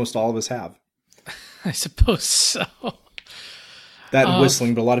almost all of us have. I suppose so. That and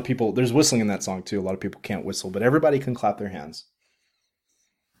whistling, but a lot of people, there's whistling in that song too. A lot of people can't whistle, but everybody can clap their hands.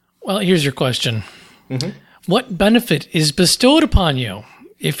 Well, here's your question. Mm-hmm. What benefit is bestowed upon you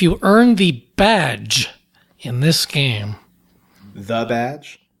if you earn the badge in this game? The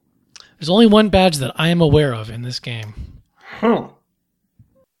badge? There's only one badge that I am aware of in this game. Huh.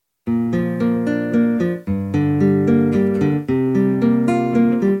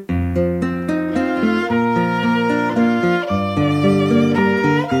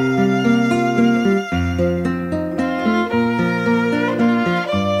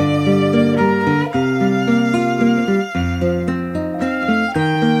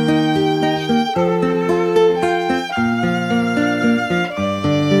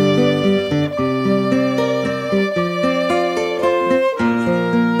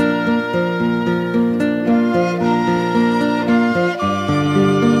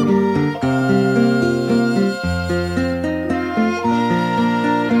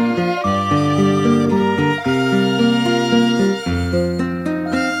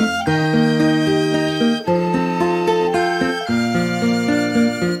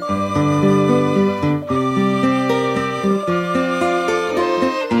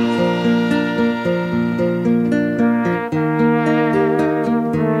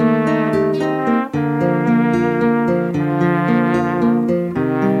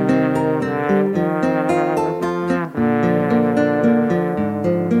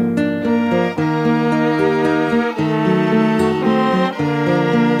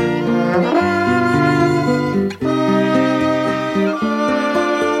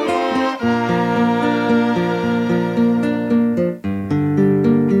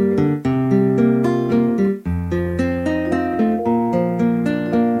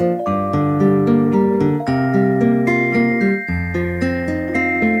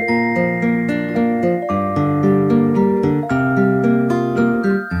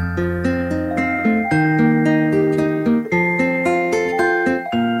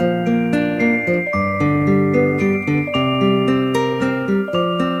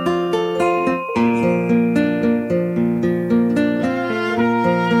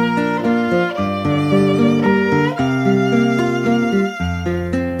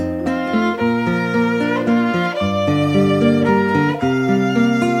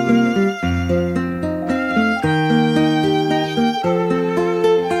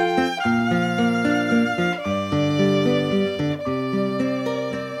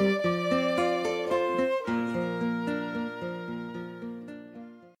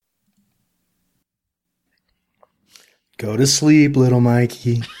 Go to sleep, little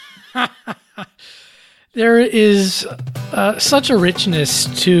Mikey. There is such a richness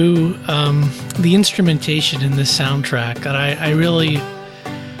to the instrumentation in this soundtrack that I really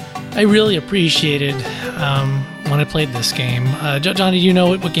appreciated when I played this game. John, do you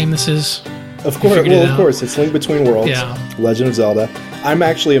know what game this is? Of course, of course. It's Link Between Worlds, yeah. Legend of Zelda. I'm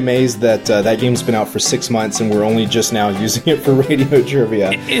actually amazed that that game's been out for 6 months and we're only just now using it for radio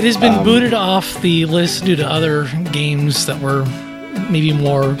trivia. It has been booted off the list due to other games that were maybe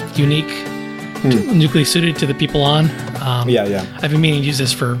more unique, uniquely suited to the people on. Yeah. I've been meaning to use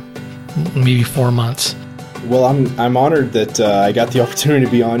this for maybe 4 months. Well, I'm honored that I got the opportunity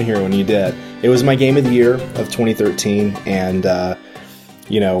to be on here when you did. It was my game of the year of 2013, and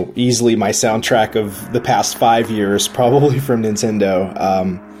easily my soundtrack of the past 5 years, probably from Nintendo.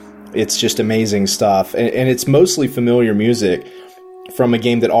 It's just amazing stuff, and it's mostly familiar music from a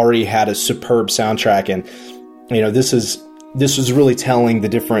game that already had a superb soundtrack. And this is really telling the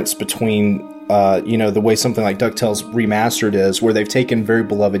difference between the way something like DuckTales Remastered is, where they've taken very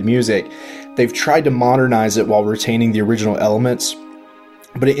beloved music, they've tried to modernize it while retaining the original elements,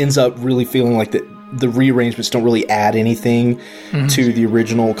 but it ends up really feeling like the rearrangements don't really add anything to the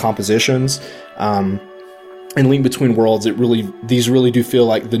original compositions. And Link Between Worlds, these really do feel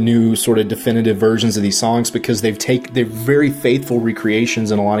like the new sort of definitive versions of these songs, because they're very faithful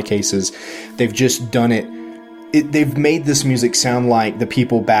recreations in a lot of cases. They've just done it. They've made this music sound like the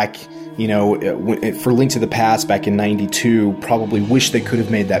people back, for Link to the Past back in '92 probably wish they could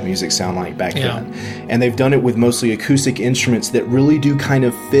have made that music sound like back then. And they've done it with mostly acoustic instruments that really do kind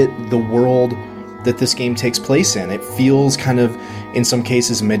of fit the world that this game takes place in. It feels kind of, in some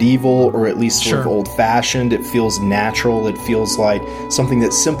cases, medieval, or at least sort of old-fashioned. It feels natural. It feels like something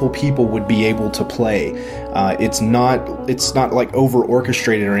that simple people would be able to play. It's not like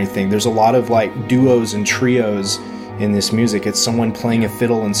over-orchestrated or anything. There's a lot of like duos and trios in this music. It's someone playing a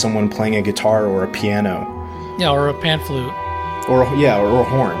fiddle and someone playing a guitar or a piano. Yeah, or a pan flute. Or a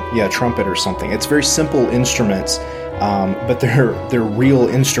horn. Yeah, a trumpet or something. It's very simple instruments. But they're real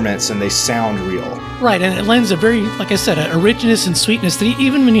instruments and they sound real. Right, and it lends a very, like I said, a richness and sweetness that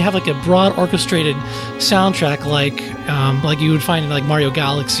even when you have like a broad orchestrated soundtrack like you would find in like Mario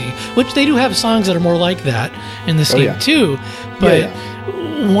Galaxy, which they do have songs that are more like that in this game too. But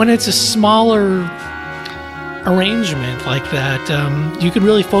when it's a smaller arrangement like that, you can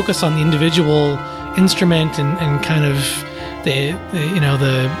really focus on the individual instrument and kind of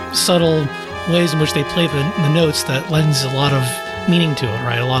the subtle ways in which they play the notes that lends a lot of meaning to it,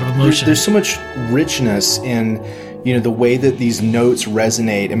 right? A lot of emotion. There's so much richness in, the way that these notes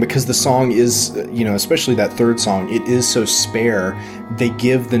resonate. And because the song is, especially that third song, it is so spare, they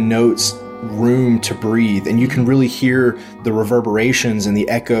give the notes room to breathe, and you can really hear the reverberations and the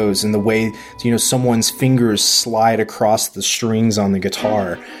echoes and the way, someone's fingers slide across the strings on the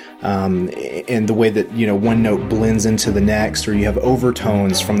guitar. And the way that, one note blends into the next, or you have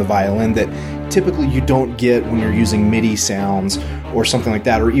overtones from the violin that typically you don't get when you're using MIDI sounds or something like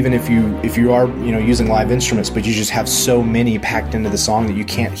that, or even if you are, using live instruments, but you just have so many packed into the song that you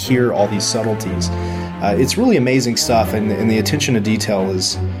can't hear all these subtleties. It's really amazing stuff, and the attention to detail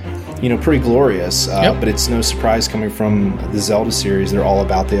is, pretty glorious, but it's no surprise coming from the Zelda series. They're all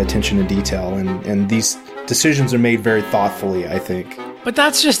about the attention to detail, and these decisions are made very thoughtfully, I think. But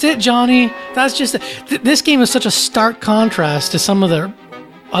that's just it, Johnny. That's just it. This game is such a stark contrast to some of the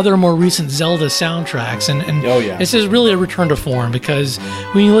other more recent Zelda soundtracks. And this is really a return to form, because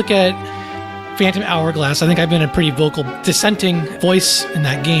when you look at Phantom Hourglass, I think I've been a pretty vocal dissenting voice in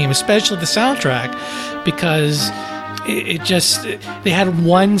that game, especially the soundtrack, because they had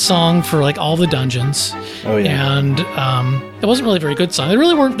one song for like all the dungeons. And it wasn't really a very good song. There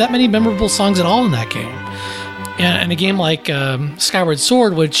really weren't that many memorable songs at all in that game. And a game like Skyward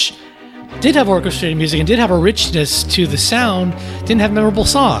Sword, which did have orchestrated music and did have a richness to the sound, didn't have memorable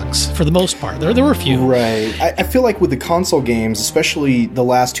songs for the most part. There were a few. Right. I feel like with the console games, especially the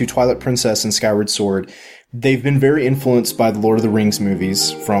last two, Twilight Princess and Skyward Sword, they've been very influenced by the Lord of the Rings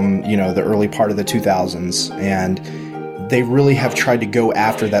movies from, the early part of the 2000s. And they really have tried to go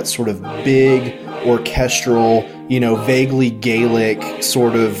after that sort of big, orchestral, vaguely Gaelic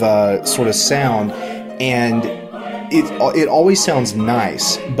sort of sound. And it always sounds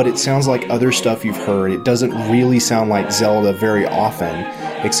nice, but it sounds like other stuff you've heard. It doesn't really sound like Zelda very often,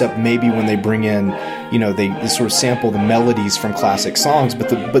 except maybe when they bring in, they sort of sample the melodies from classic songs, but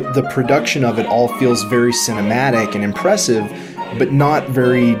the production of it all feels very cinematic and impressive, but not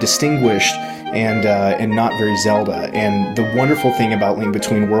very distinguished and not very Zelda. And the wonderful thing about Link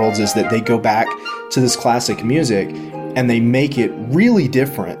Between Worlds is that they go back to this classic music and they make it really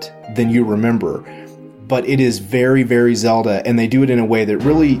different than you remember. But it is very, very Zelda, and they do it in a way that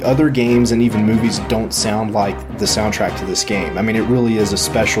really other games and even movies don't sound like the soundtrack to this game. I mean, it really is a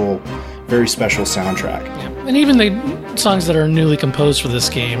special, very special soundtrack. Yeah. And even the songs that are newly composed for this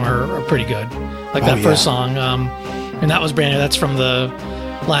game are pretty good. Like that first song, and that was brand new. That's from the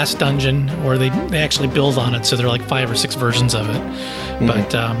last dungeon, where they actually build on it, so there are like 5 or 6 versions of it. Mm-hmm. But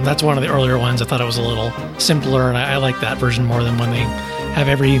that's one of the earlier ones. I thought it was a little simpler, and I like that version more than when they have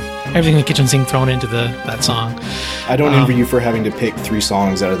everything in the kitchen sink thrown into that song. I don't envy you for having to pick 3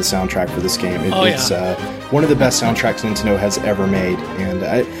 songs out of the soundtrack for this game. It's one of the best soundtracks Nintendo has ever made, and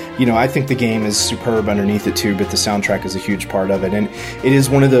I think the game is superb underneath it too, but the soundtrack is a huge part of it, and it is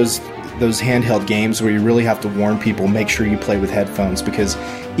one of those handheld games where you really have to warn people, make sure you play with headphones, because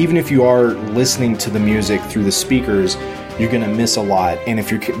even if you are listening to the music through the speakers, you're going to miss a lot. And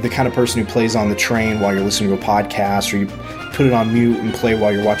if you're the kind of person who plays on the train while you're listening to a podcast, or you put it on mute and play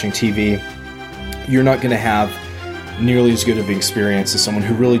while you're watching TV, you're not going to have nearly as good of an experience as someone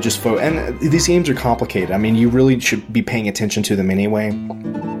who really just and these games are complicated. I mean, you really should be paying attention to them anyway.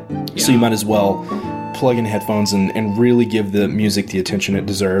 Yeah. So you might as well plug in headphones and really give the music the attention it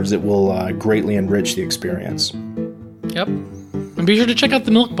deserves. It will greatly enrich the experience. Yep. And be sure to check out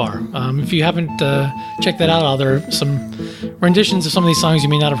the Milk Bar. If you haven't checked that out, there are some renditions of some of these songs you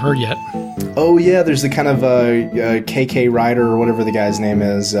may not have heard yet. Oh, yeah, there's the kind of KK Ryder or whatever the guy's name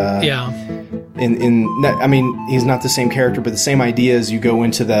is. I mean, he's not the same character, but the same idea is you go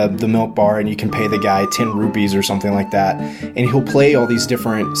into the Milk Bar and you can pay the guy 10 rupees or something like that, and he'll play all these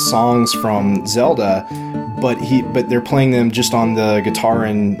different songs from Zelda, but they're playing them just on the guitar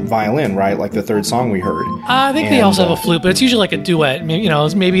and violin, right? Like the third song we heard. I think they also have a flute, but it's usually like a duet.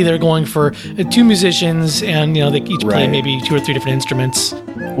 Maybe they're going for 2 musicians, and they each play maybe 2 or 3 different instruments.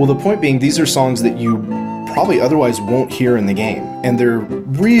 Well, the point being, these are songs that you probably otherwise won't hear in the game, and they're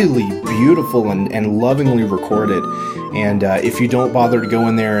really beautiful and lovingly recorded. And if you don't bother to go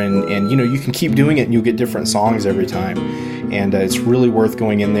in there and you can keep doing it and you'll get different songs every time, and it's really worth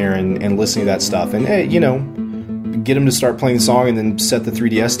going in there and listening to that stuff, and get them to start playing the song, and then set the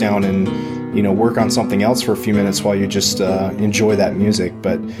 3DS down and work on something else for a few minutes while you just enjoy that music.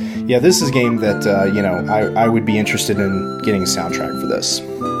 But yeah, this is a game that I would be interested in getting a soundtrack for this.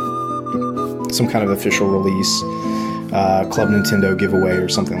 Some kind of official release, Club Nintendo giveaway or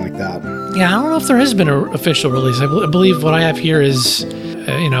something like that. Yeah, I don't know if there has been an official release. I believe what I have here is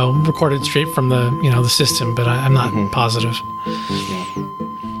recorded straight from the system, but I'm not positive.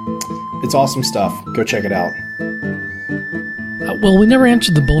 It's awesome stuff. Go check it out. Well, we never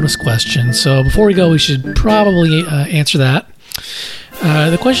answered the bonus question, so before we go, we should probably answer that.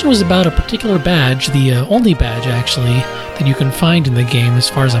 The question was about a particular badge, the only badge, actually, that you can find in the game, as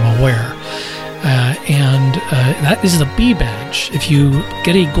far as I'm aware. And that is the bee badge. If you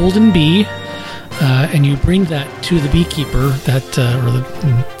get a golden bee, and you bring that to the beekeeper, or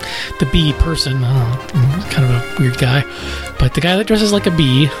the bee person, I don't know, kind of a weird guy, but the guy that dresses like a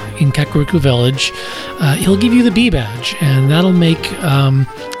bee in Kakariko Village, he'll give you the bee badge, and that'll make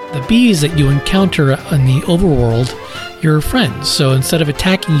the bees that you encounter in the overworld your friends. So instead of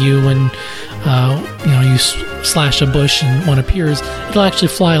attacking you when you slash a bush and one appears, it'll actually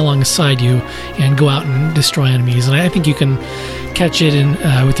fly alongside you and go out and destroy enemies. And I think you can catch it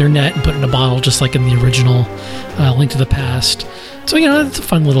with your net and put it in a bottle, just like in the original Link to the Past. So it's a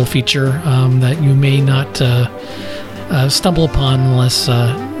fun little feature that you may not stumble upon unless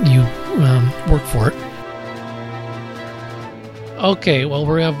you work for it. Okay, well,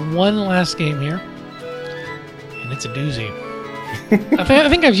 we have one last game here, and it's a doozy. I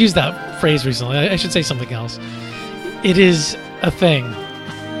think I've used that phrase recently. I should say something else. It is a thing.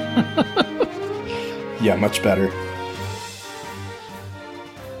 Yeah, much better.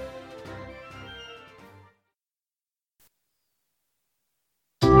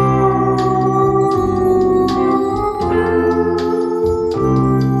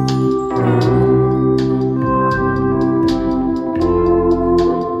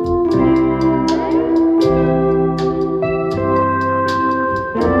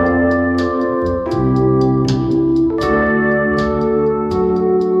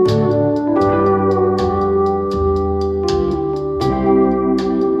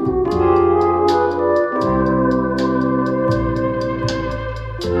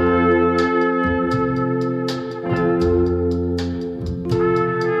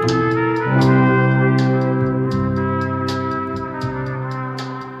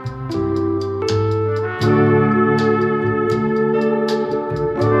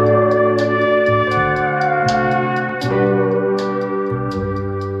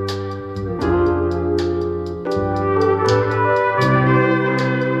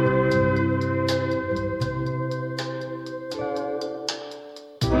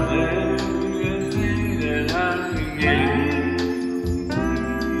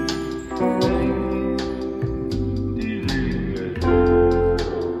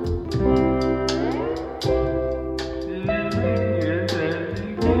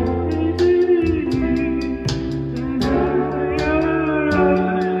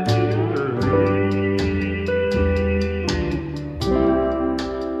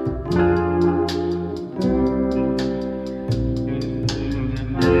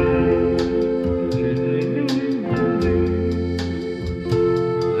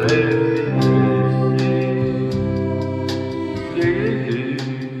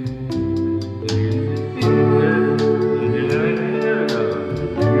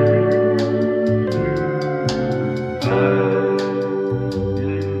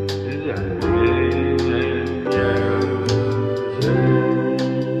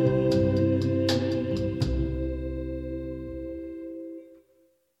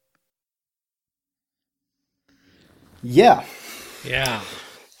 Yeah. Yeah.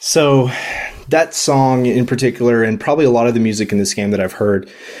 So that song in particular, and probably a lot of the music in this game that I've heard,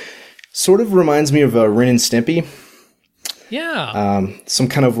 sort of reminds me of Ren and Stimpy. Yeah. Some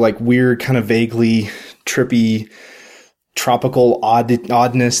kind of like weird, kind of vaguely trippy, tropical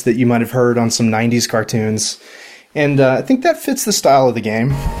oddness that you might have heard on some 90s cartoons. And I think that fits the style of the game.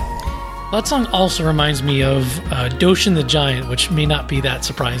 That song also reminds me of Doshin the Giant, which may not be that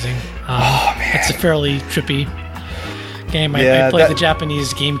surprising. Oh, man. It's a fairly trippy game. I played the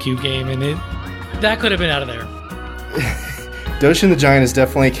Japanese GameCube game, and that could have been out of there. Doshin the Giant is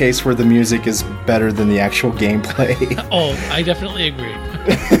definitely a case where the music is better than the actual gameplay. Oh, I definitely agree.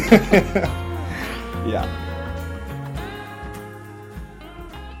 Yeah.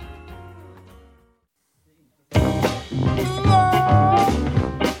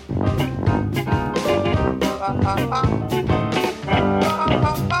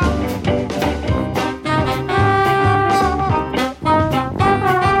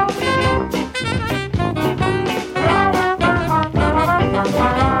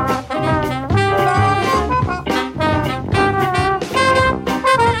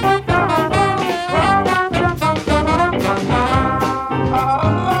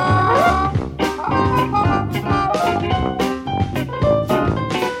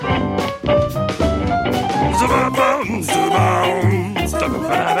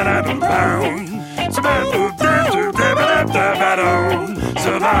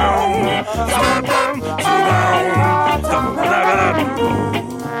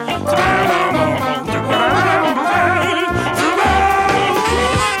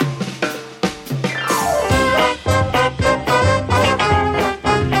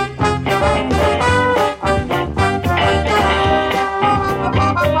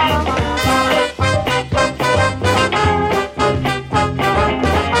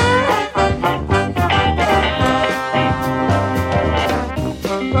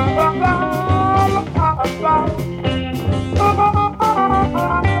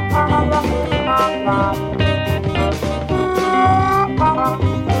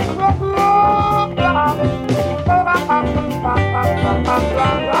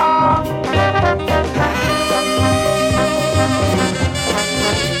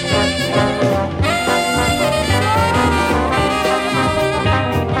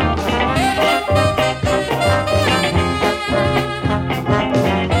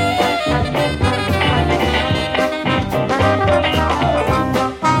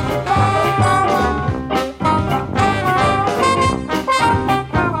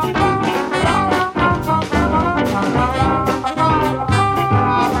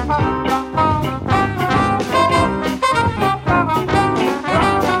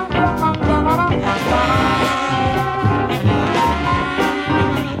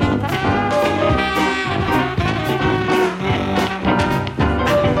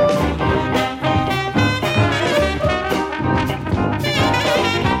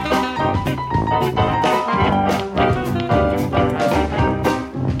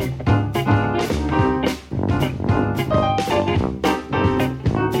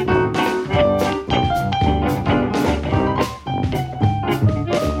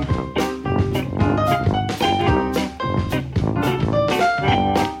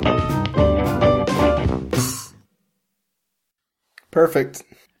 Perfect.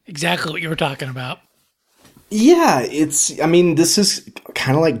 Exactly what you were talking about. Yeah, this is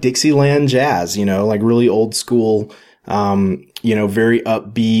kind of like Dixieland jazz, like really old school, very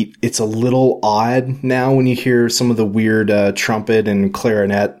upbeat. It's a little odd now when you hear some of the weird trumpet and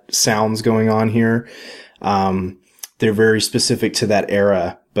clarinet sounds going on here. They're very specific to that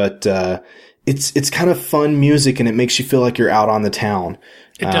era, but it's kind of fun music, and it makes you feel like you're out on the town.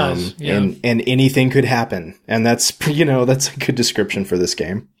 It does, yeah. And anything could happen, and that's that's a good description for this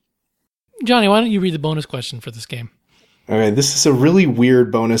game. Johnny, why don't you read the bonus question for this game? Okay, this is a really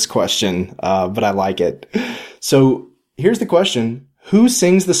weird bonus question, but I like it. So here's the question. Who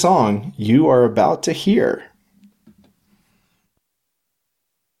sings the song you are about to hear?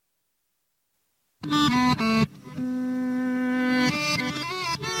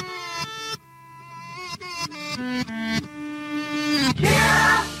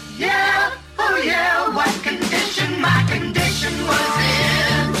 Yeah, oh yeah, what condition my condition was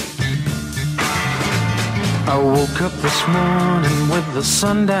in. I woke up this morning with the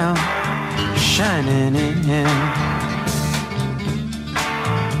sun down, shining in.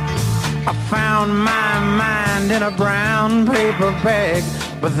 I found my mind in a brown paper bag,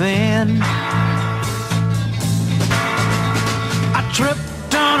 but then I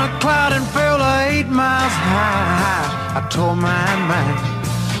tripped on a cloud and fell 8 miles high. I tore my mind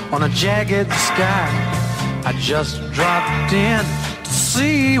on a jagged sky. I just dropped in to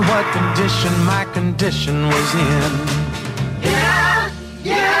see what condition my condition was in. Yeah,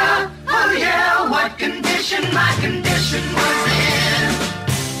 yeah, oh yeah, what condition my condition was in.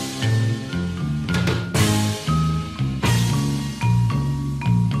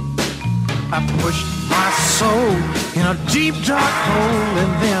 I pushed my soul in a deep dark hole,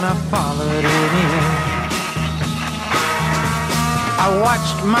 and then I followed it in. I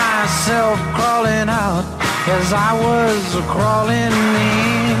watched myself crawling out as I was crawling in.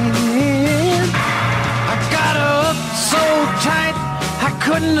 I got up so tight I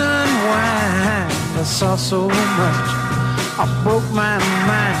couldn't unwind. I saw so much, I broke my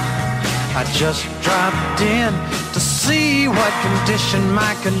mind. I just dropped in to see what condition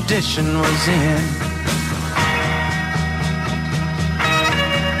my condition was in.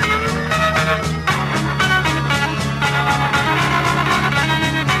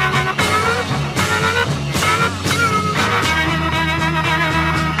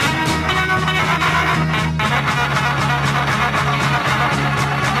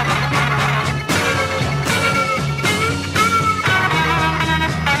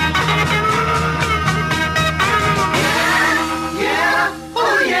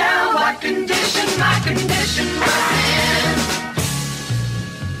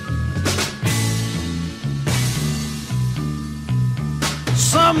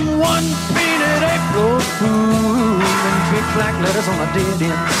 Someone painted April Fool and big black letters on a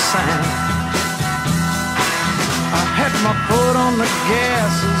dead-end sign. I had my foot on the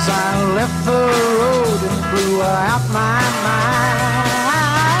gas as I left the road and blew out my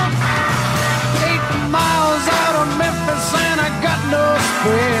mind. 8 miles out of Memphis and I got no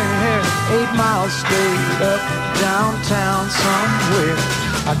spare. 8 miles straight up downtown somewhere.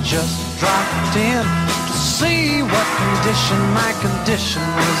 I just dropped in to see what condition my condition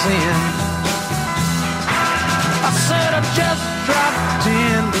was in. I said I just dropped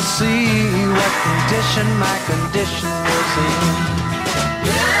in to see what condition my condition was in.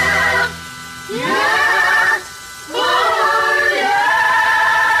 Yeah, yeah, oh yeah.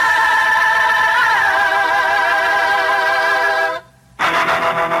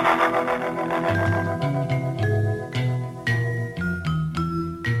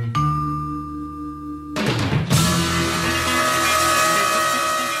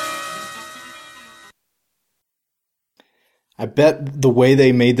 I bet the way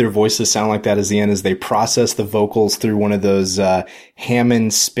they made their voices sound like that at the end is they processed the vocals through one of those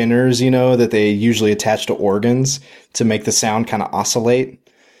Hammond spinners, you know, that they usually attach to organs to make the sound kind of oscillate.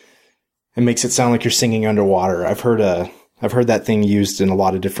 It makes it sound like you're singing underwater. I've heard that thing used in a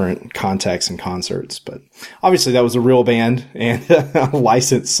lot of different contexts and concerts, but obviously that was a real band and a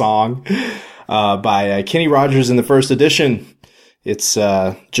licensed song by Kenny Rogers in the first edition. It's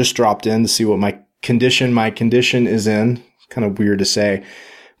just dropped in to see what my condition is in. Kind of weird to say,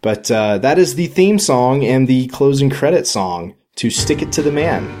 but that is the theme song and the closing credit song to Stick It to the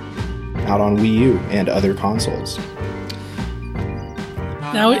Man, out on Wii U and other consoles.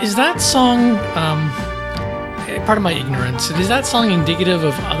 Now, is that song, part of my ignorance, is that song indicative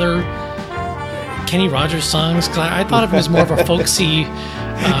of other Kenny Rogers songs? Because I thought of him as more of a folksy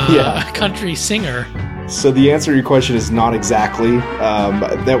country singer. So the answer to your question is not exactly.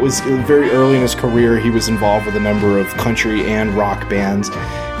 That was very early in his career. He was involved with a number of country and rock bands,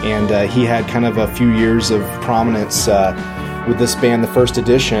 and he had kind of a few years of prominence with this band, the first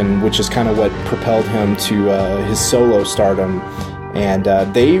edition, which is kind of what propelled him to his solo stardom. And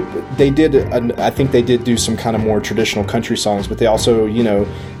they did, I think they did do some kind of more traditional country songs, but they also, you know,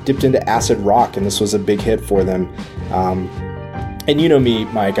 dipped into acid rock, and this was a big hit for them. And you know me,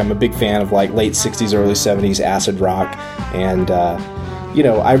 Mike, I'm a big fan of like late 60s, early 70s acid rock. And, you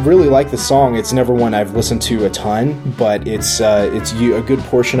know, I really like the song. It's never one I've listened to a ton, but it's a good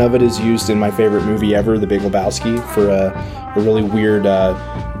portion of it is used in my favorite movie ever, The Big Lebowski, for a really weird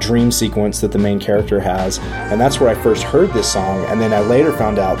dream sequence that the main character has. And that's where I first heard this song. And then I later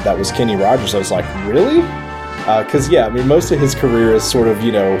found out that was Kenny Rogers. I was like, really? Because, yeah, I mean, most of his career is sort of,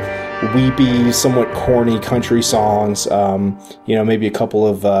 you know, weepy, somewhat corny country songs, you know, maybe a couple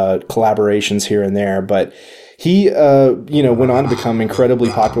of collaborations here and there, but he, you know, went on to become incredibly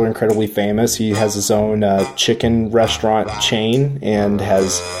popular, incredibly famous. He has his own chicken restaurant chain and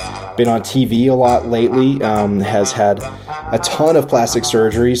has been on TV a lot lately, has had a ton of plastic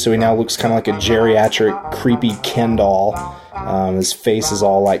surgery, so he now looks kind of like a geriatric, creepy Ken doll. His face is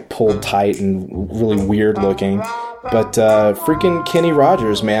all like pulled tight and really weird looking. But freaking Kenny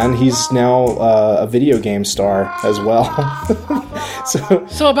Rogers, man, he's now a video game star as well.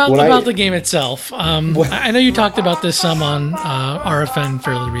 so about the game itself, I know you talked about this some on RFN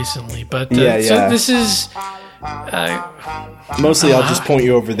fairly recently, but so this is mostly I'll just point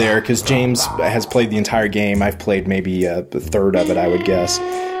you over there because James has played the entire game. I've played maybe a third of it, I would guess.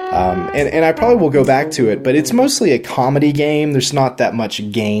 And I probably will go back to it, but it's mostly a comedy game. There's not that much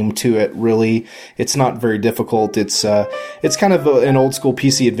game to it, really. It's not very difficult. It's kind of an old school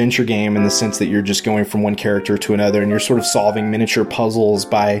PC adventure game in the sense that you're just going from one character to another and you're sort of solving miniature puzzles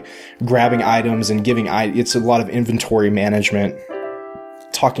by grabbing items and it's a lot of inventory management,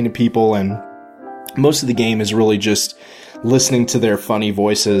 talking to people, and most of the game is really just listening to their funny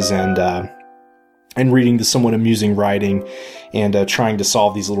voices and reading the somewhat amusing writing and trying to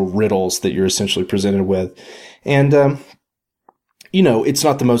solve these little riddles that you're essentially presented with. And, you know, it's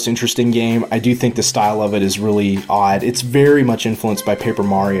not the most interesting game. I do think the style of it is really odd. It's very much influenced by Paper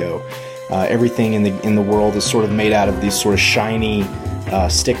Mario. Everything in the world is sort of made out of these sort of shiny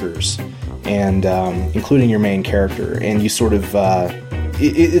stickers, and including your main character. And you sort of...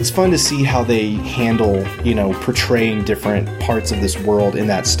 It's fun to see how they handle, you know, portraying different parts of this world in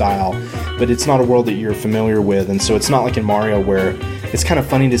that style, but it's not a world that you're familiar with, and so it's not like in Mario where it's kind of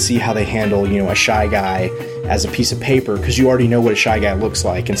funny to see how they handle, you know, a shy guy as a piece of paper, because you already know what a shy guy looks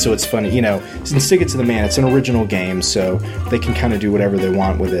like, and so it's funny, you know, and Stick It to the Man, it's an original game, so they can kind of do whatever they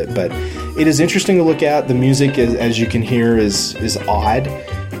want with it, but it is interesting to look at. The music, as you can hear, is odd,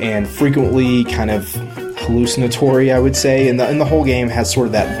 and frequently kind of hallucinatory, I would say, and the whole game has sort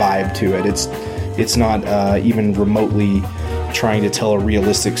of that vibe to it. It's It's not even remotely trying to tell a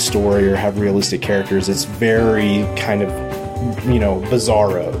realistic story or have realistic characters. It's very kind of,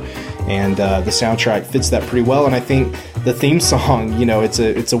 bizarro. And the soundtrack fits that pretty well. And I think the theme song,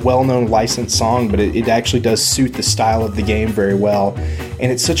 it's a well-known licensed song, but it actually does suit the style of the game very well.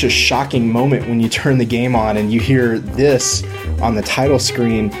 And it's such a shocking moment when you turn the game on and you hear this on the title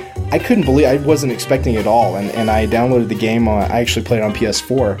screen. I couldn't believe, I wasn't expecting it at all. And I downloaded the game I actually played it on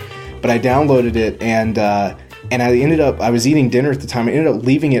PS4, but I downloaded it and I was eating dinner at the time. I ended up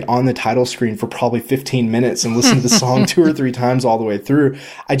leaving it on the title screen for probably 15 minutes and listened to the song 2 or 3 times all the way through.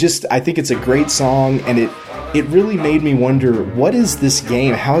 I think it's a great song, and it really made me wonder, what is this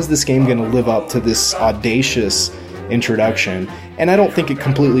game? How is this game going to live up to this audacious introduction? And I don't think it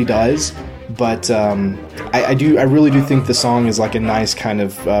completely does, but I really do think the song is like a nice kind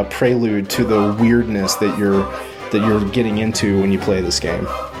of prelude to the weirdness that you're getting into when you play this game.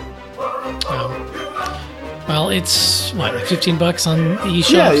 Well, it's like $15 on the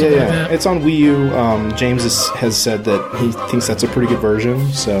eShop. Yeah. Like that. It's on Wii U. James has said that he thinks that's a pretty good version.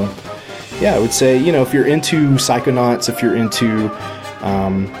 So, yeah, I would say, if you're into Psychonauts, if you're into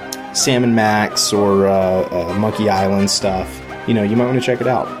Sam & Max or Monkey Island stuff, you might want to check it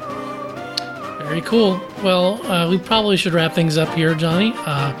out. Very cool. Well, we probably should wrap things up here, Johnny.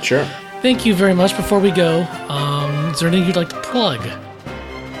 Sure. Thank you very much. Before we go, is there anything you'd like to plug?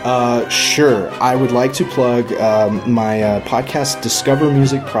 Sure. I would like to plug my podcast Discover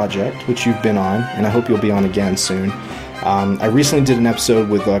Music Project, which you've been on, and I hope you'll be on again soon. I recently did an episode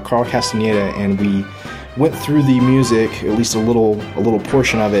with Carl Castaneda, and we went through the music, at least a little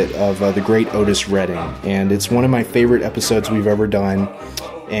portion of it, of the great Otis Redding, and it's one of my favorite episodes we've ever done,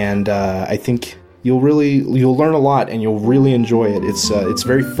 and I think you'll learn a lot, and you'll really enjoy it. It's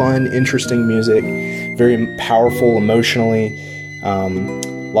very fun, interesting music, very powerful emotionally.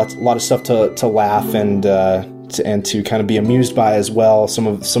 A lot of stuff to laugh and to kind of be amused by as well. Some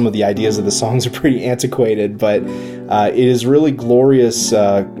of the ideas of the songs are pretty antiquated, but it is really glorious,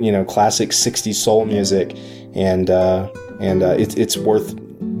 classic '60s soul music, and it's worth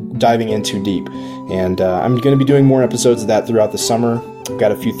diving into deep. And I'm going to be doing more episodes of that throughout the summer. I've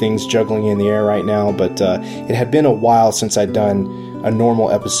got a few things juggling in the air right now, but it had been a while since I'd done a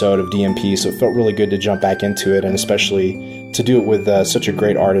normal episode of DMP, so it felt really good to jump back into it, and especially to do it with such a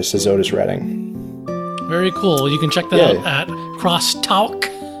great artist as Otis Redding. Very cool. You can check that out at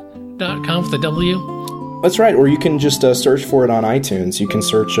crosstalk.com with the W. That's right, or you can just search for it on iTunes. You can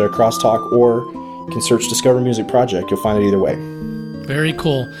search Crosstalk, or you can search Discover Music Project. You'll find it either way. Very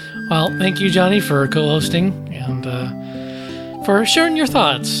cool. Well, thank you, Johnny, for co-hosting and for sharing your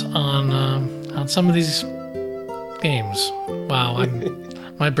thoughts on some of these games. Wow,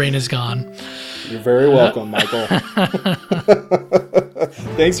 my brain is gone. You're very welcome, Michael.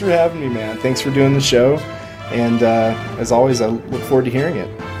 Thanks for having me, man. Thanks for doing the show. And as always, I look forward to hearing it.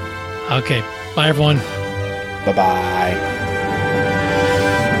 Okay. Bye, everyone. Bye-bye.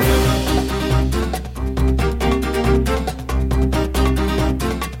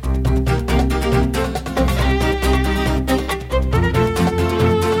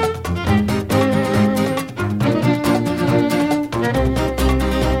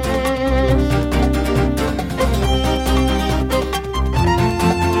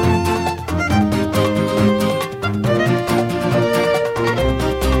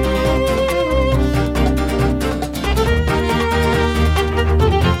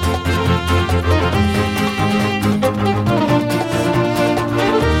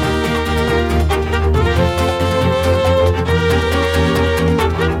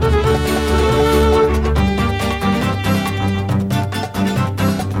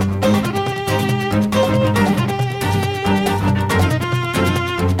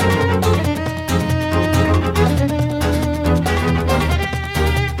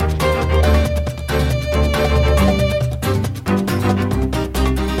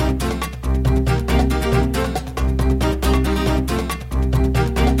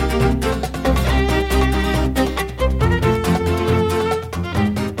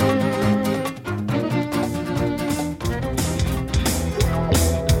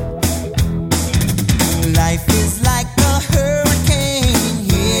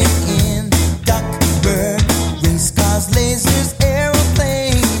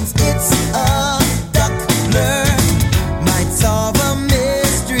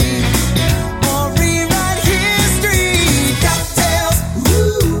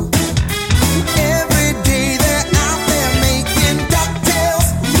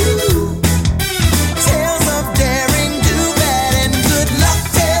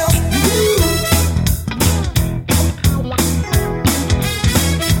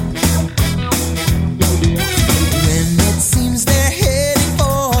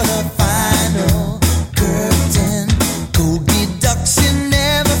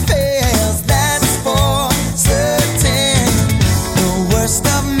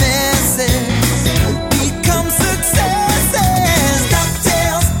 of messes become successes.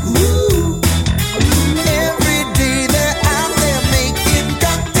 DuckTales, ooh. Every day they're out there making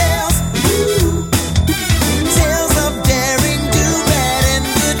DuckTales, ooh. Tales of daring, do bad, and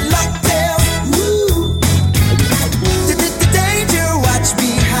good luck tales, ooh. The danger, watch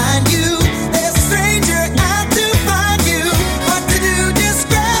behind you. There's a stranger out to find you. What to do, just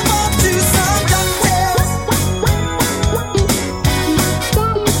grab onto some DuckTales.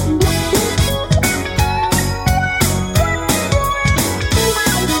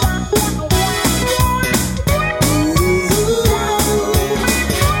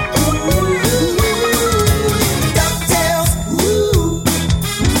 DuckTales, ooh.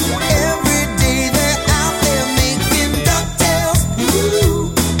 Every day they're out there making DuckTales,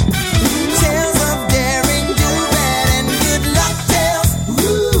 ooh. Tales of daring, do bad, and good luck tales,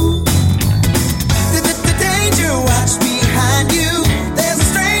 ooh. The danger, watch behind you. There's a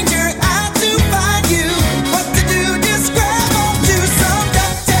stranger out to find you. What to do, just grab onto some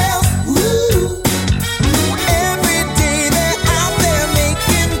DuckTales, ooh. Every day they're out there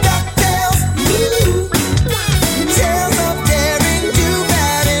making DuckTales, ooh. Tales of daring, do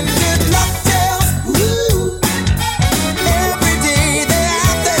bad, and good luck tales, ooh. Every day they're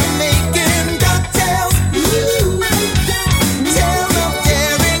out there making DuckTales, ooh. Tales of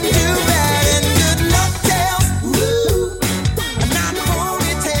daring, do bad, and good luck tales, ooh. Not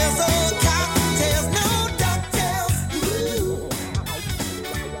ponytails or cottontails, no DuckTales, ooh.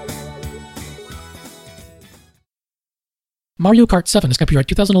 Mario Kart 7 is copyright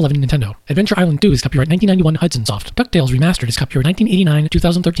 2011 Nintendo. Adventure Island 2 is copyright 1991 Hudson Soft. DuckTales Remastered is copyright 1989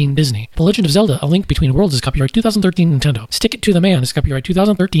 2013 Disney. The Legend of Zelda: A Link Between Worlds is copyright 2013 Nintendo. Stick It to the Man is copyright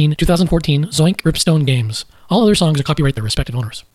 2013 2014 Zoink Ripstone Games. All other songs are copyright their respective owners.